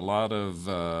 There's a lot of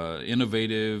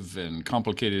innovative and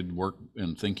complicated work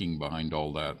and thinking behind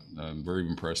all that. I'm very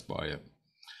impressed by it.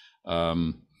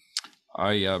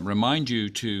 I remind you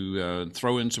to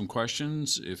throw in some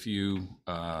questions if you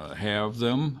have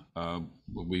them.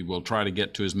 We will try to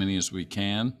get to as many as we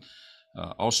can.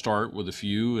 I'll start with a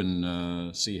few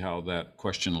and see how that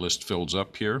question list fills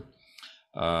up here.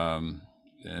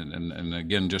 And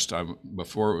again, just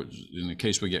before, in the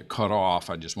case we get cut off,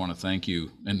 I just want to thank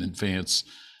you in advance,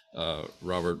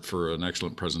 Robert, for an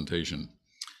excellent presentation.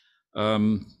 How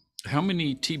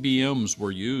many TBMs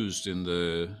were used in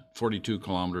the 42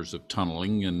 kilometers of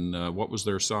tunneling, and what was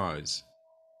their size?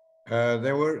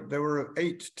 There were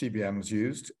 8 TBMs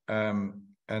used, and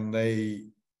they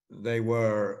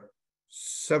were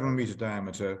 7-meter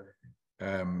diameter.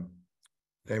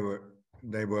 They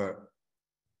were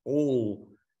all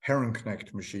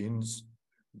Herrenknecht machines.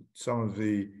 Some of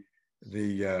the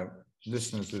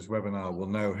listeners to this webinar will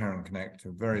know Herrenknecht,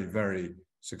 a very, very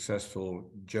successful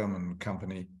German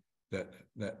company that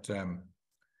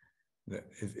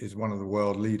is one of the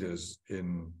world leaders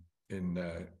in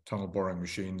tunnel boring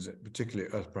machines, particularly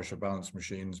earth pressure balance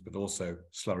machines, but also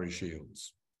slurry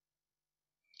shields.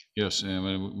 Yes,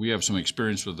 and we have some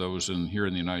experience with those here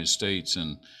in the United States,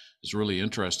 and it's really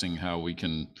interesting how we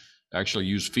can actually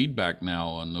use feedback now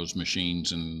on those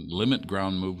machines and limit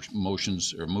ground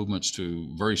motions or movements to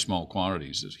very small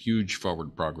quantities. It's huge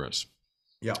forward progress.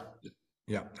 Yeah,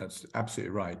 that's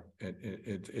absolutely right.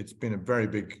 It's been a very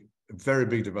big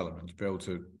development to be able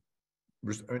to,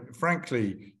 I mean,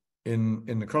 frankly, in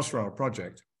the Crossrail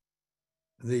project,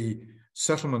 the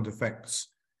settlement effects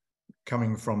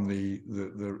coming from the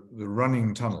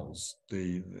running tunnels,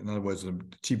 in other words, the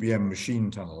TBM machine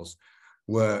tunnels,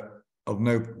 were of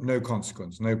no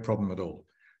consequence, no problem at all.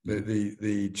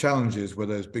 The challenges were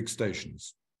those big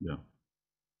stations.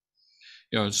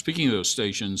 Yeah. Speaking of those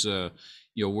stations,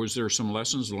 was there some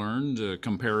lessons learned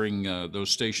comparing those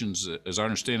stations? As I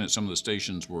understand it, some of the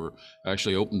stations were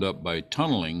actually opened up by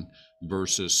tunneling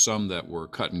versus some that were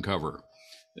cut and cover.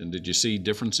 And did you see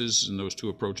differences in those two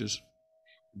approaches?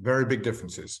 Very big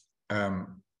differences. I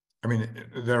mean,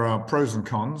 there are pros and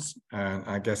cons, and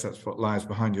I guess that's what lies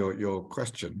behind your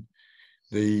question.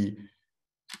 To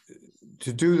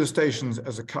do the stations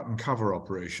as a cut and cover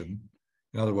operation,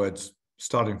 in other words,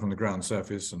 starting from the ground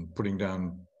surface and putting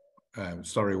down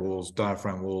slurry walls,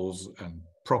 diaphragm walls, and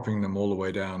propping them all the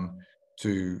way down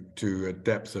to a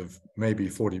depth of maybe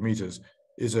 40 meters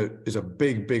is a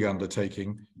big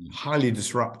undertaking, highly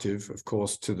disruptive, of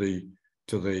course, to the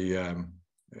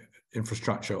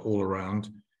infrastructure all around,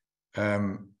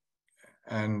 and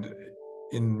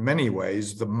in many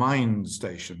ways, the mine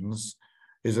stations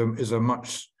is a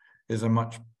much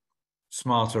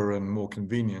smarter and more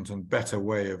convenient and better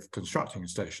way of constructing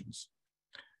stations.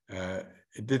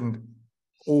 It didn't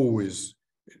always.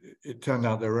 It turned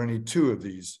out there were only 2 of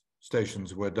these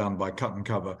stations were done by cut and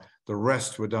cover. The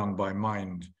rest were done by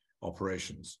mined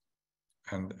operations.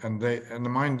 and the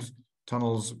mine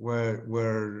tunnels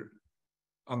were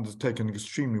undertaken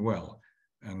extremely well,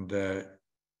 and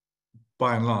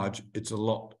by and large, it's a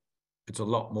lot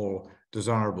more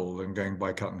desirable than going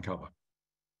by cut and cover.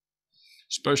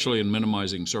 Especially in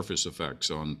minimizing surface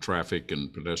effects on traffic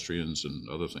and pedestrians and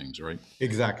other things, right?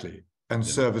 Exactly, and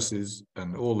services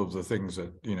and all of the things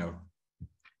that, you know,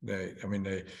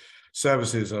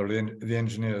 services are the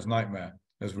engineer's nightmare,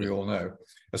 as we all know,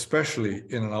 especially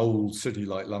in an old city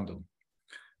like London.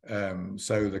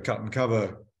 So the cut and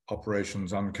cover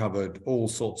operations uncovered all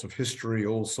sorts of history,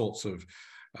 all sorts of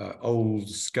old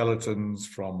skeletons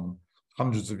from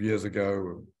hundreds of years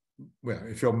ago. Well,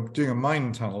 if you're doing a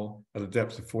mine tunnel at a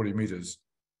depth of 40 meters,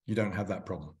 you don't have that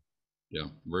problem. Yeah,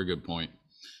 very good point.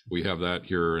 We have that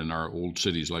here in our old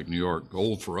cities like New York,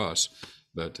 old for us,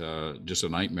 but just a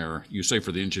nightmare. You say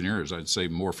for the engineers, I'd say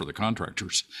more for the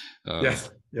contractors.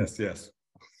 Yes.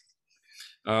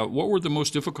 What were the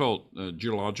most difficult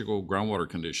geological groundwater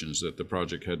conditions that the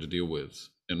project had to deal with?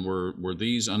 And were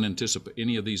these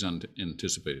any of these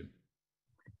unanticipated?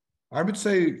 I would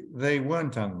say they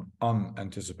weren't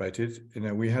unanticipated. You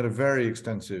know, we had a very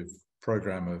extensive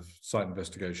program of site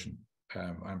investigation.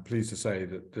 I'm pleased to say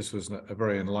that this was a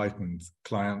very enlightened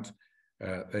client.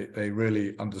 They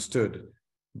really understood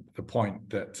the point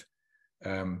that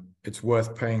it's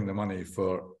worth paying the money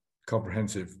for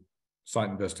comprehensive site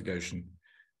investigation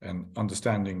and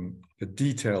understanding the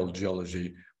detailed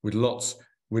geology with lots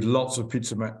of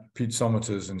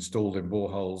piezometers installed in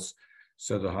boreholes.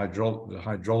 So the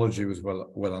hydrology was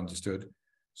well understood.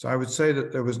 So I would say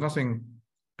that there was nothing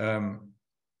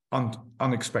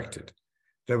unexpected.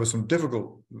 There was some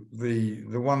difficult. The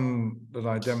one that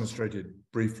I demonstrated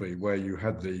briefly, where you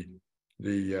had the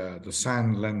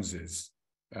sand lenses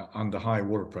under high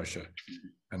water pressure,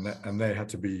 and they had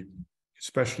to be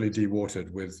specially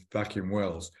dewatered with vacuum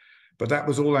wells, but that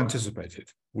was all anticipated.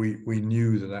 We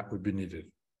knew that would be needed.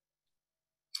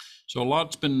 So a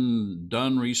lot's been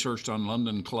done, researched on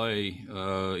London clay.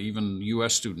 Even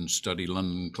U.S. students study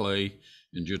London clay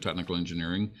in geotechnical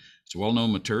engineering. It's a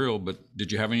well-known material, but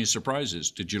did you have any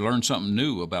surprises? Did you learn something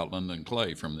new about London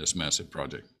clay from this massive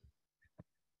project?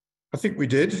 I think we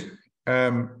did.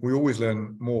 We always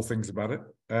learn more things about it.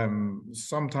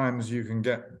 Sometimes you can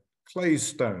get clay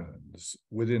stones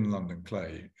within London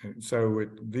clay. So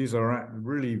these are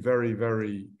really very,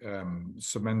 very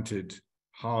cemented,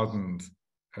 hardened,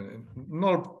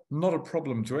 not a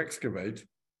problem to excavate,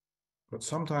 but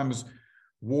sometimes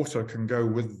water can go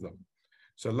with them.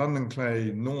 So London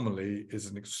clay normally is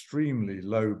an extremely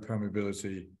low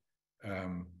permeability,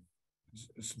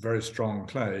 very strong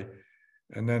clay.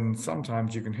 And then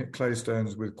sometimes you can hit clay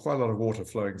stones with quite a lot of water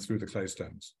flowing through the clay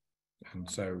stones. And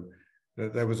so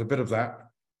there was a bit of that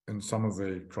in some of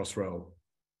the Crossrail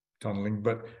tunneling,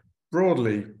 but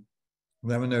broadly,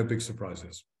 there were no big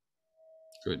surprises.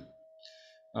 Good.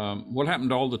 What happened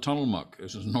to all the tunnel muck?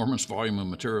 This is an enormous volume of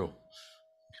material.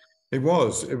 It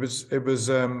was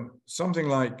something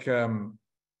like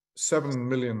 7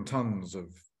 million tons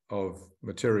of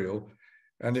material,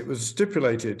 and it was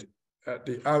stipulated at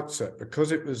the outset,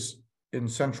 because it was in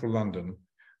central London,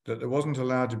 that there wasn't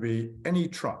allowed to be any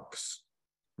trucks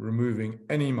removing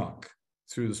any muck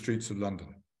through the streets of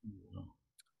London.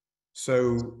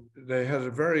 So they had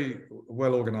a very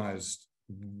well-organized,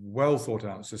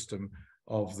 well-thought-out system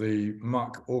of the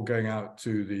muck all going out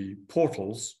to the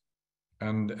portals,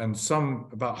 and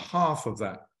about half of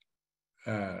that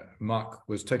muck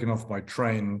was taken off by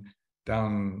train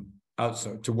down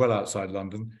outside to well outside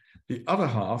London. The other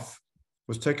half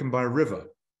was taken by river.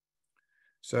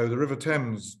 So the River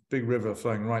Thames, big river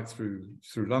flowing right through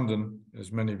London,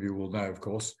 as many of you will know, of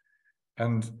course,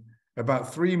 and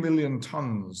about 3 million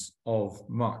tons of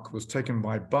muck was taken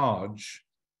by barge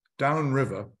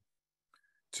downriver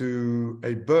to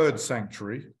a bird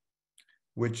sanctuary,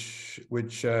 which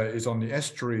is on the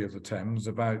estuary of the Thames,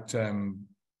 about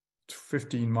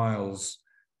 15 miles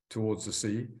towards the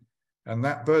sea. And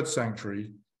that bird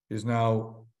sanctuary is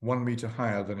now 1 meter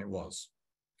higher than it was.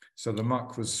 So the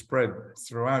muck was spread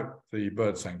throughout the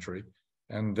bird sanctuary.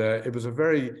 And it was a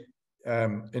very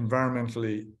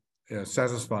environmentally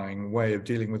satisfying way of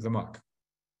dealing with the muck.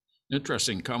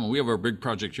 Interesting comment. We have our big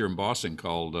project here in Boston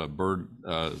called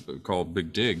called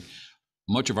Big Dig.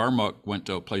 Much of our muck went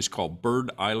to a place called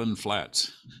Bird Island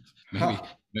Flats.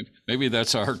 Maybe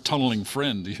that's our tunneling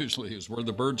friend. Usually, is where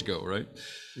the birds go, right?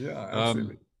 Yeah,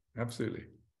 absolutely, absolutely.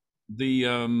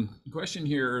 The question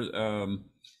here,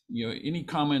 any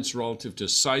comments relative to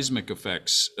seismic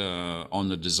effects on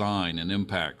the design and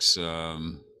impacts?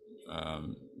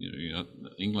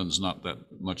 England's not that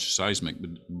much seismic,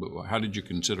 but how did you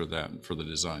consider that for the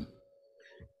design?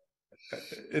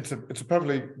 It's a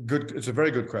probably good. It's a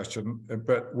very good question,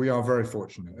 but we are very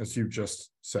fortunate, as you've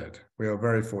just said. We are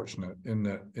very fortunate in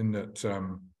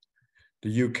that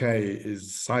the UK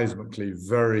is seismically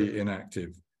very inactive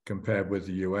compared with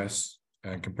the US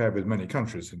and compared with many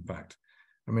countries. In fact,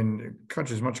 I mean,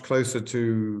 countries much closer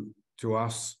to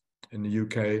us in the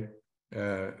UK,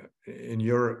 in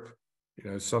Europe,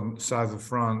 you know, south of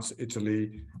France,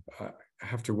 Italy,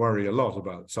 have to worry a lot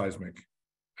about seismic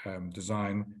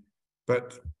design.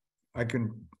 But I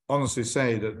can honestly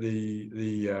say that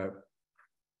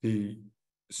the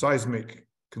seismic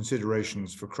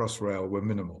considerations for Crossrail were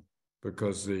minimal,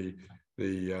 because the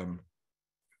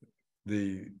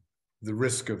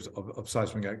risk of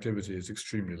seismic activity is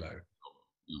extremely low.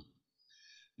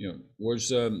 Yeah, was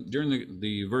during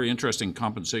the very interesting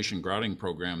compensation grouting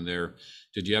program there,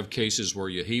 did you have cases where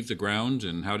you heaved the ground,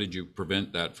 and how did you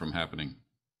prevent that from happening?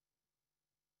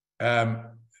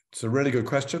 It's a really good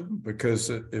question, because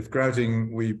if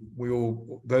grouting, we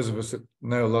all, those of us that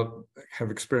know a lot,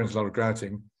 have experienced a lot of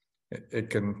grouting, it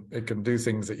can do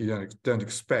things that you don't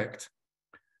expect.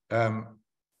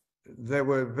 They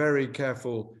were very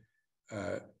careful.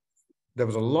 There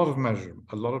was a lot of measurement,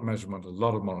 a lot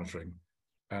of monitoring,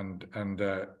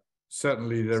 and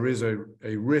certainly there is a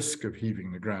risk of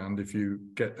heaving the ground if you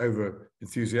get over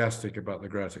enthusiastic about the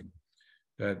grouting.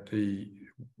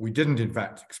 We didn't, in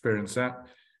fact, experience that.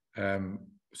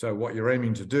 So what you're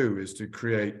aiming to do is to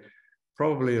create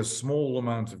probably a small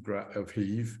amount of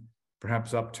heave,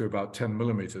 perhaps up to about 10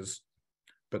 millimeters,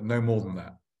 but no more than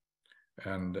that.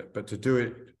 But to do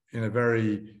it in a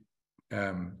very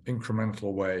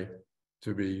incremental way,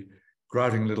 to be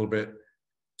grouting a little bit,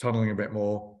 tunneling a bit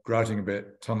more, grouting a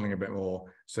bit, tunneling a bit more,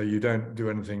 so you don't do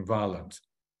anything violent.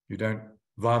 You don't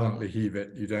violently heave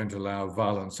it, you don't allow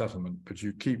violent settlement, but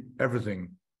you keep everything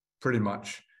pretty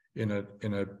much in a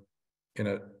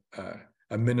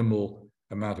minimal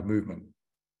amount of movement.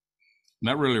 And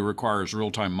that really requires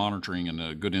real-time monitoring and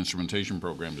a good instrumentation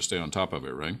program to stay on top of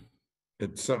it, right?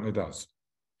 It certainly does.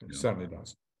 It certainly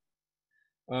does.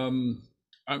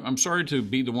 I'm sorry to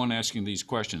be the one asking these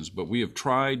questions, but we have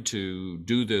tried to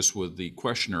do this with the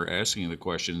questioner asking the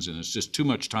questions, and it's just too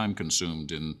much time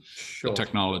consumed in the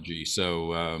technology.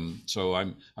 So,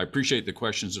 I appreciate the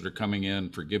questions that are coming in.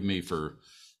 Forgive me for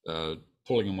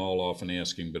pulling them all off and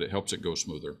asking, but it helps it go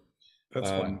smoother.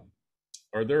 That's fine.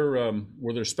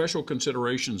 Were there special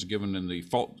considerations given in the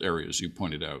fault areas you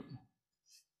pointed out?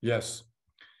 Yes,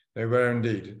 they were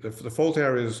indeed. The fault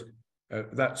areas,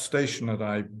 that station that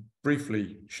I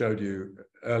briefly showed you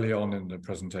early on in the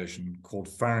presentation, called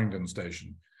Farringdon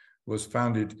Station, was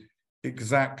founded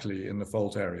exactly in the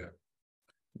fault area.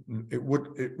 It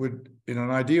would, in an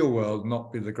ideal world,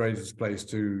 not be the greatest place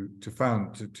to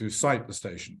site the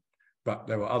station, but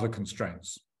there were other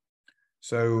constraints.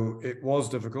 So it was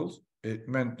difficult. It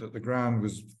meant that the ground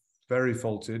was very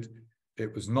faulted.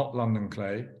 It was not London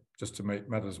clay, just to make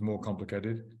matters more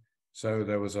complicated. So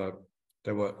there was a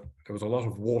lot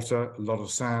of water, a lot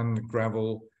of sand,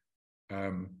 gravel.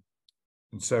 And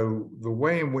so the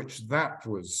way in which that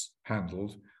was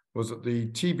handled was that the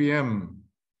TBM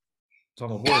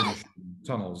tunnel boring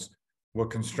tunnels were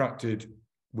constructed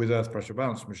with earth pressure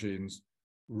balance machines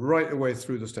right the way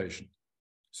through the station.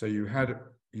 So you had,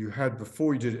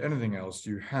 before you did anything else,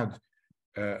 you had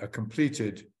a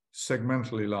completed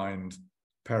segmentally lined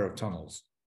pair of tunnels.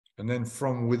 And then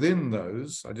from within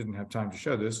those, I didn't have time to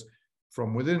show this,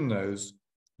 from within those,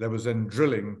 there was then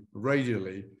drilling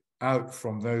radially out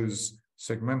from those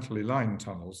segmentally lined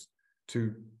tunnels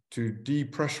to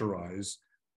depressurize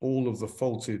all of the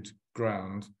faulted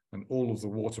ground and all of the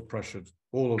water pressured,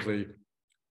 all of the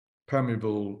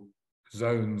permeable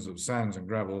zones of sands and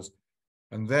gravels.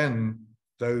 And then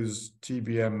those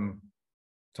TBM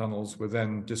tunnels were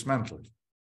then dismantled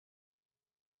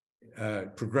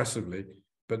progressively,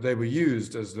 but they were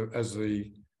used as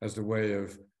the way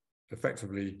of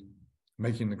effectively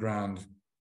making the ground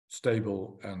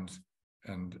stable and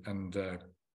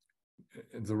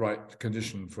the right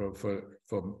condition for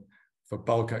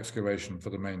bulk excavation for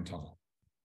the main tunnel.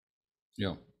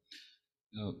 Yeah.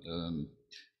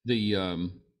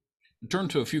 Turn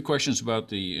to a few questions about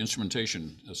the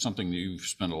instrumentation, something that you've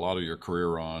spent a lot of your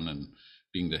career on, and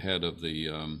being the head of the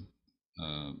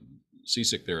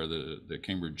CSIC there, the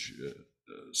Cambridge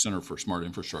Center for Smart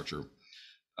Infrastructure,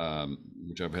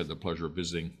 which I've had the pleasure of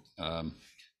visiting.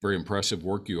 Very impressive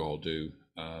work you all do.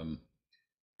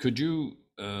 Could you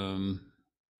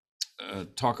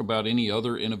talk about any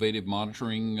other innovative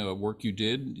monitoring work you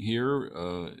did here,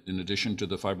 in addition to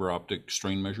the fiber optic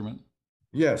strain measurement?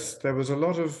 Yes, there was a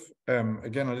lot of,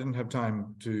 again, I didn't have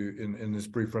time to, in this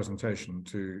brief presentation,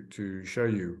 to show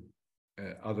you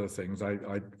other things.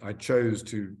 I chose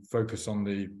to focus on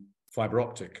the fibre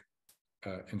optic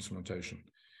instrumentation.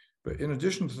 But in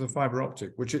addition to the fibre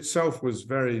optic, which itself was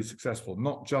very successful,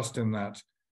 not just in that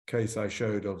case I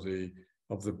showed of the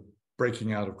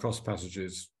breaking out of cross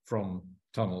passages from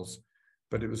tunnels,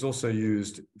 but it was also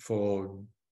used for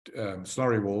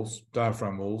slurry walls,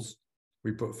 diaphragm walls.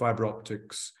 We put fibre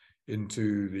optics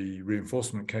into the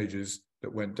reinforcement cages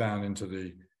that went down into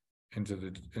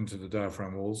the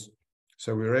diaphragm walls.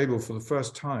 So we were able, for the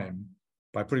first time,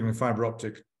 by putting the fibre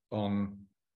optic on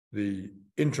the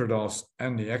intrados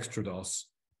and the extrados,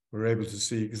 we were able to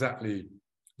see exactly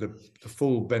the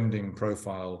full bending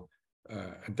profile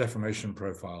and deformation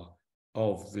profile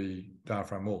of the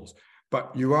diaphragm walls.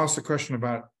 But you asked a question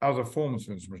about other forms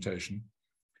of instrumentation.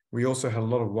 We also had a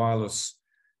lot of wireless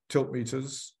tilt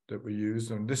meters that we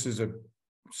used, and this is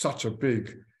such a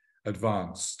big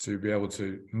advance to be able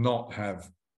to not have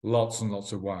lots and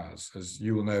lots of wires, as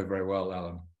you will know very well,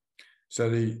 Alan. So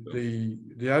the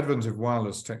advent of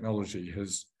wireless technology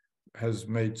has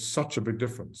made such a big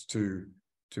difference to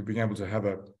being able to have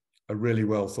a really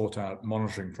well thought out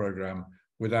monitoring program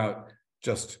without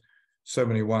just so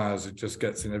many wires. It just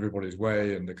gets in everybody's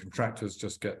way, and the contractors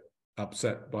just get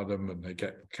upset by them, and they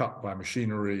get cut by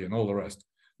machinery and all the rest.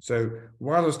 So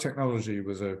wireless technology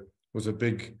was a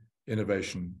big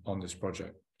innovation on this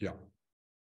project. Yeah.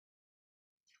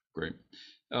 Great.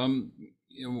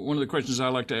 One of the questions I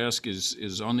like to ask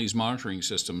is on these monitoring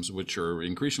systems, which are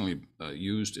increasingly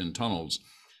used in tunnels,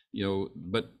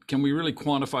 but can we really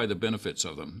quantify the benefits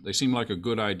of them? They seem like a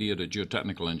good idea to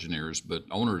geotechnical engineers, but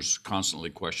owners constantly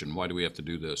question, why do we have to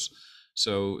do this?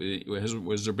 So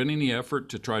has there been any effort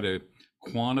to try to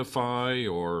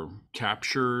quantify or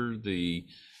capture the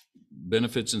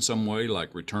benefits in some way,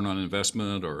 like return on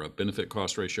investment or a benefit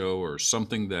cost ratio, or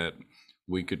something that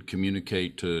we could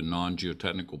communicate to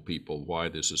non-geotechnical people why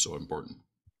this is so important?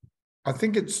 I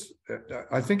think it's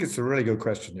a really good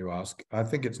question you ask. I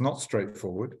think it's not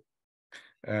straightforward.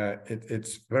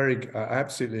 It's very. I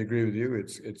absolutely agree with you.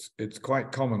 It's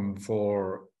quite common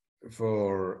for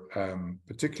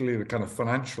particularly the kind of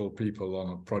financial people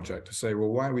on a project to say, well,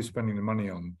 why are we spending the money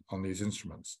on these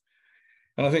instruments?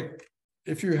 And I think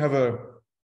if you have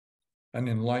an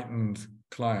enlightened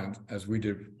client, as we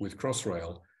did with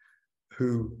Crossrail,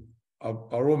 who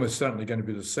are almost certainly going to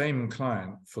be the same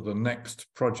client for the next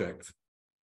project,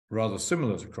 rather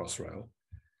similar to Crossrail,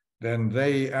 then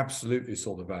they absolutely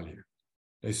saw the value.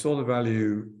 They saw the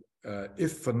value,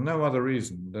 if for no other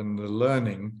reason than the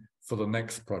learning for the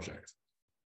next project.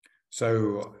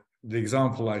 So the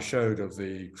example I showed of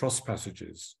the cross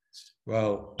passages,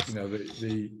 well,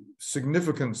 the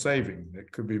significant saving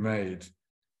that could be made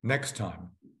next time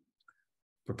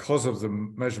because of the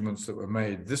measurements that were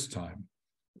made this time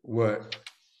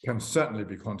can certainly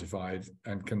be quantified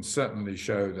and can certainly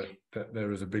show that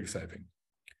there is a big saving.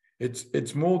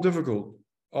 It's more difficult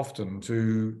often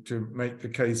to make the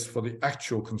case for the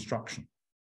actual construction,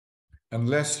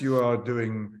 unless you are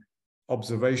doing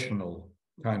observational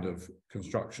kind of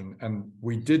construction, and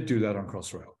we did do that on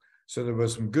Crossrail. So there were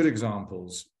some good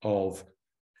examples of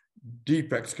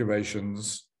deep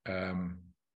excavations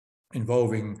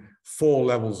involving 4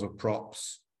 levels of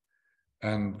props,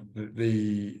 and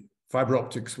the fibre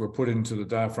optics were put into the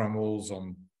diaphragm walls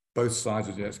on both sides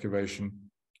of the excavation,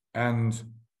 and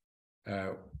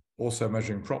also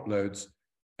measuring prop loads.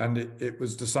 And it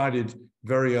was decided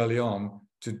very early on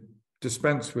to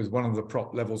dispense with one of the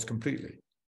prop levels completely,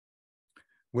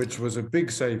 which was a big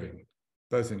saving,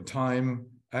 both in time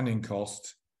and in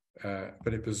cost,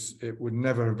 but it would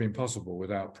never have been possible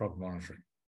without proper monitoring.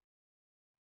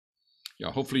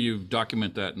 Yeah, hopefully you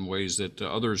document that in ways that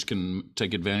others can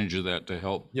take advantage of that to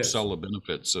help sell the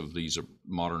benefits of these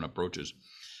modern approaches.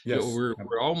 Yes. We're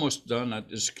almost done.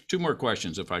 Just 2 more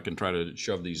questions, if I can try to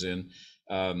shove these in.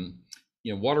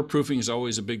 Waterproofing is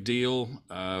always a big deal.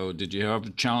 Did you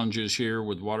have challenges here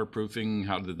with waterproofing?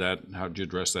 How did you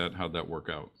address that? How did that work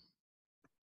out?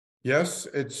 Yes,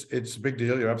 it's a big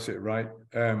deal. You're absolutely right.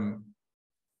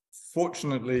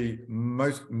 Fortunately,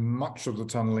 much of the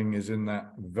tunneling is in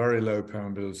that very low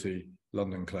permeability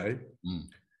London clay,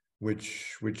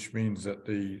 which means that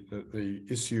the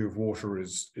issue of water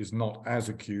is not as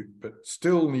acute, but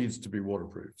still needs to be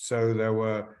waterproof. So there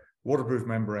were waterproof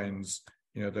membranes.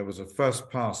 There was a first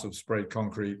pass of sprayed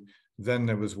concrete, then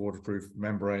there was waterproof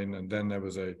membrane, and then there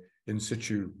was a in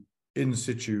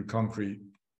situ concrete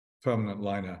permanent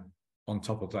liner on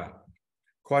top of that.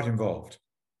 Quite involved.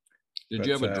 Did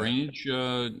you have a drainage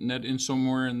net in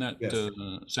somewhere in that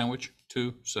sandwich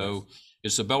too? So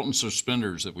it's the belt and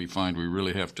suspenders that we find we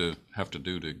really have to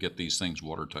do to get these things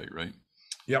watertight, right?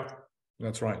 Yep,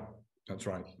 that's right. That's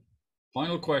right.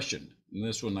 Final question, and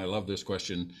this one, I love this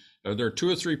question. Are there 2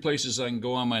 or 3 places I can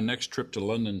go on my next trip to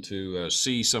London to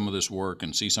see some of this work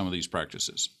and see some of these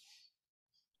practices?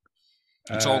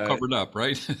 It's all covered up,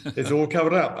 right? It's all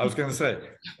covered up. I was going to say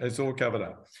it's all covered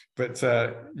up, but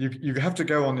you have to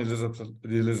go on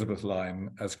the Elizabeth line,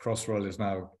 as Crossrail is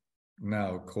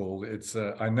now called. It's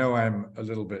I know I'm a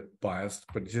little bit biased,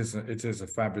 but it is a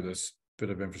fabulous bit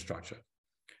of infrastructure.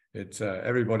 It's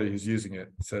everybody who's using it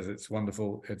says it's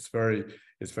wonderful. It's very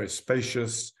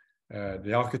spacious.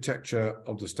 The architecture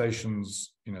of the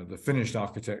stations, the finished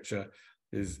architecture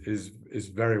is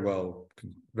very well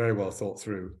thought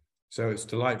through. So it's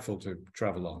delightful to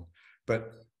travel on.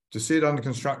 But to see it under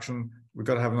construction, we've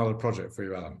got to have another project for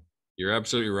you, Alan. You're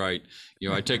absolutely right.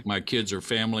 I take my kids or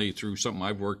family through something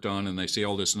I've worked on, and they see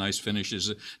all this nice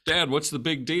finishes. Dad, what's the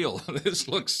big deal? This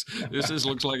looks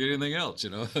like anything else,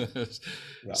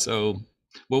 Yeah. So,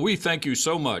 well, we thank you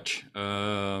so much.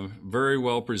 Very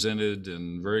well presented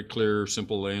and very clear,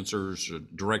 simple answers,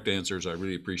 direct answers. I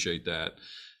really appreciate that,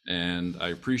 and I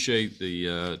appreciate the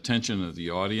attention of the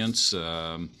audience.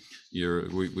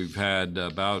 We've had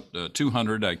about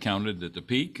 200, I counted at the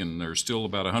peak, and there's still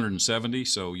about 170.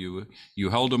 So you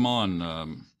held them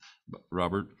on,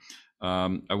 Robert.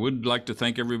 I would like to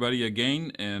thank everybody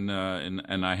again, and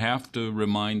I have to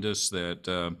remind us that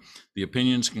the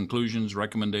opinions, conclusions,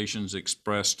 recommendations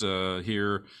expressed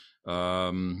here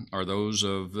are those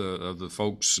of the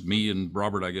folks, me and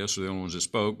Robert, I guess, are the only ones that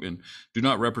spoke, and do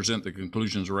not represent the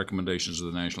conclusions or recommendations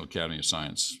of the National Academy of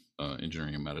Science,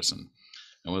 Engineering, and Medicine.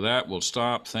 And with that, we'll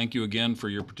stop. Thank you again for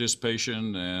your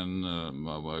participation. And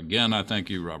again, I thank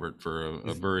you, Robert, for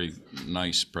a very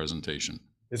nice presentation.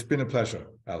 It's been a pleasure,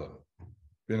 Alan.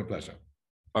 Been a pleasure.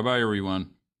 Bye-bye,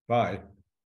 everyone. Bye.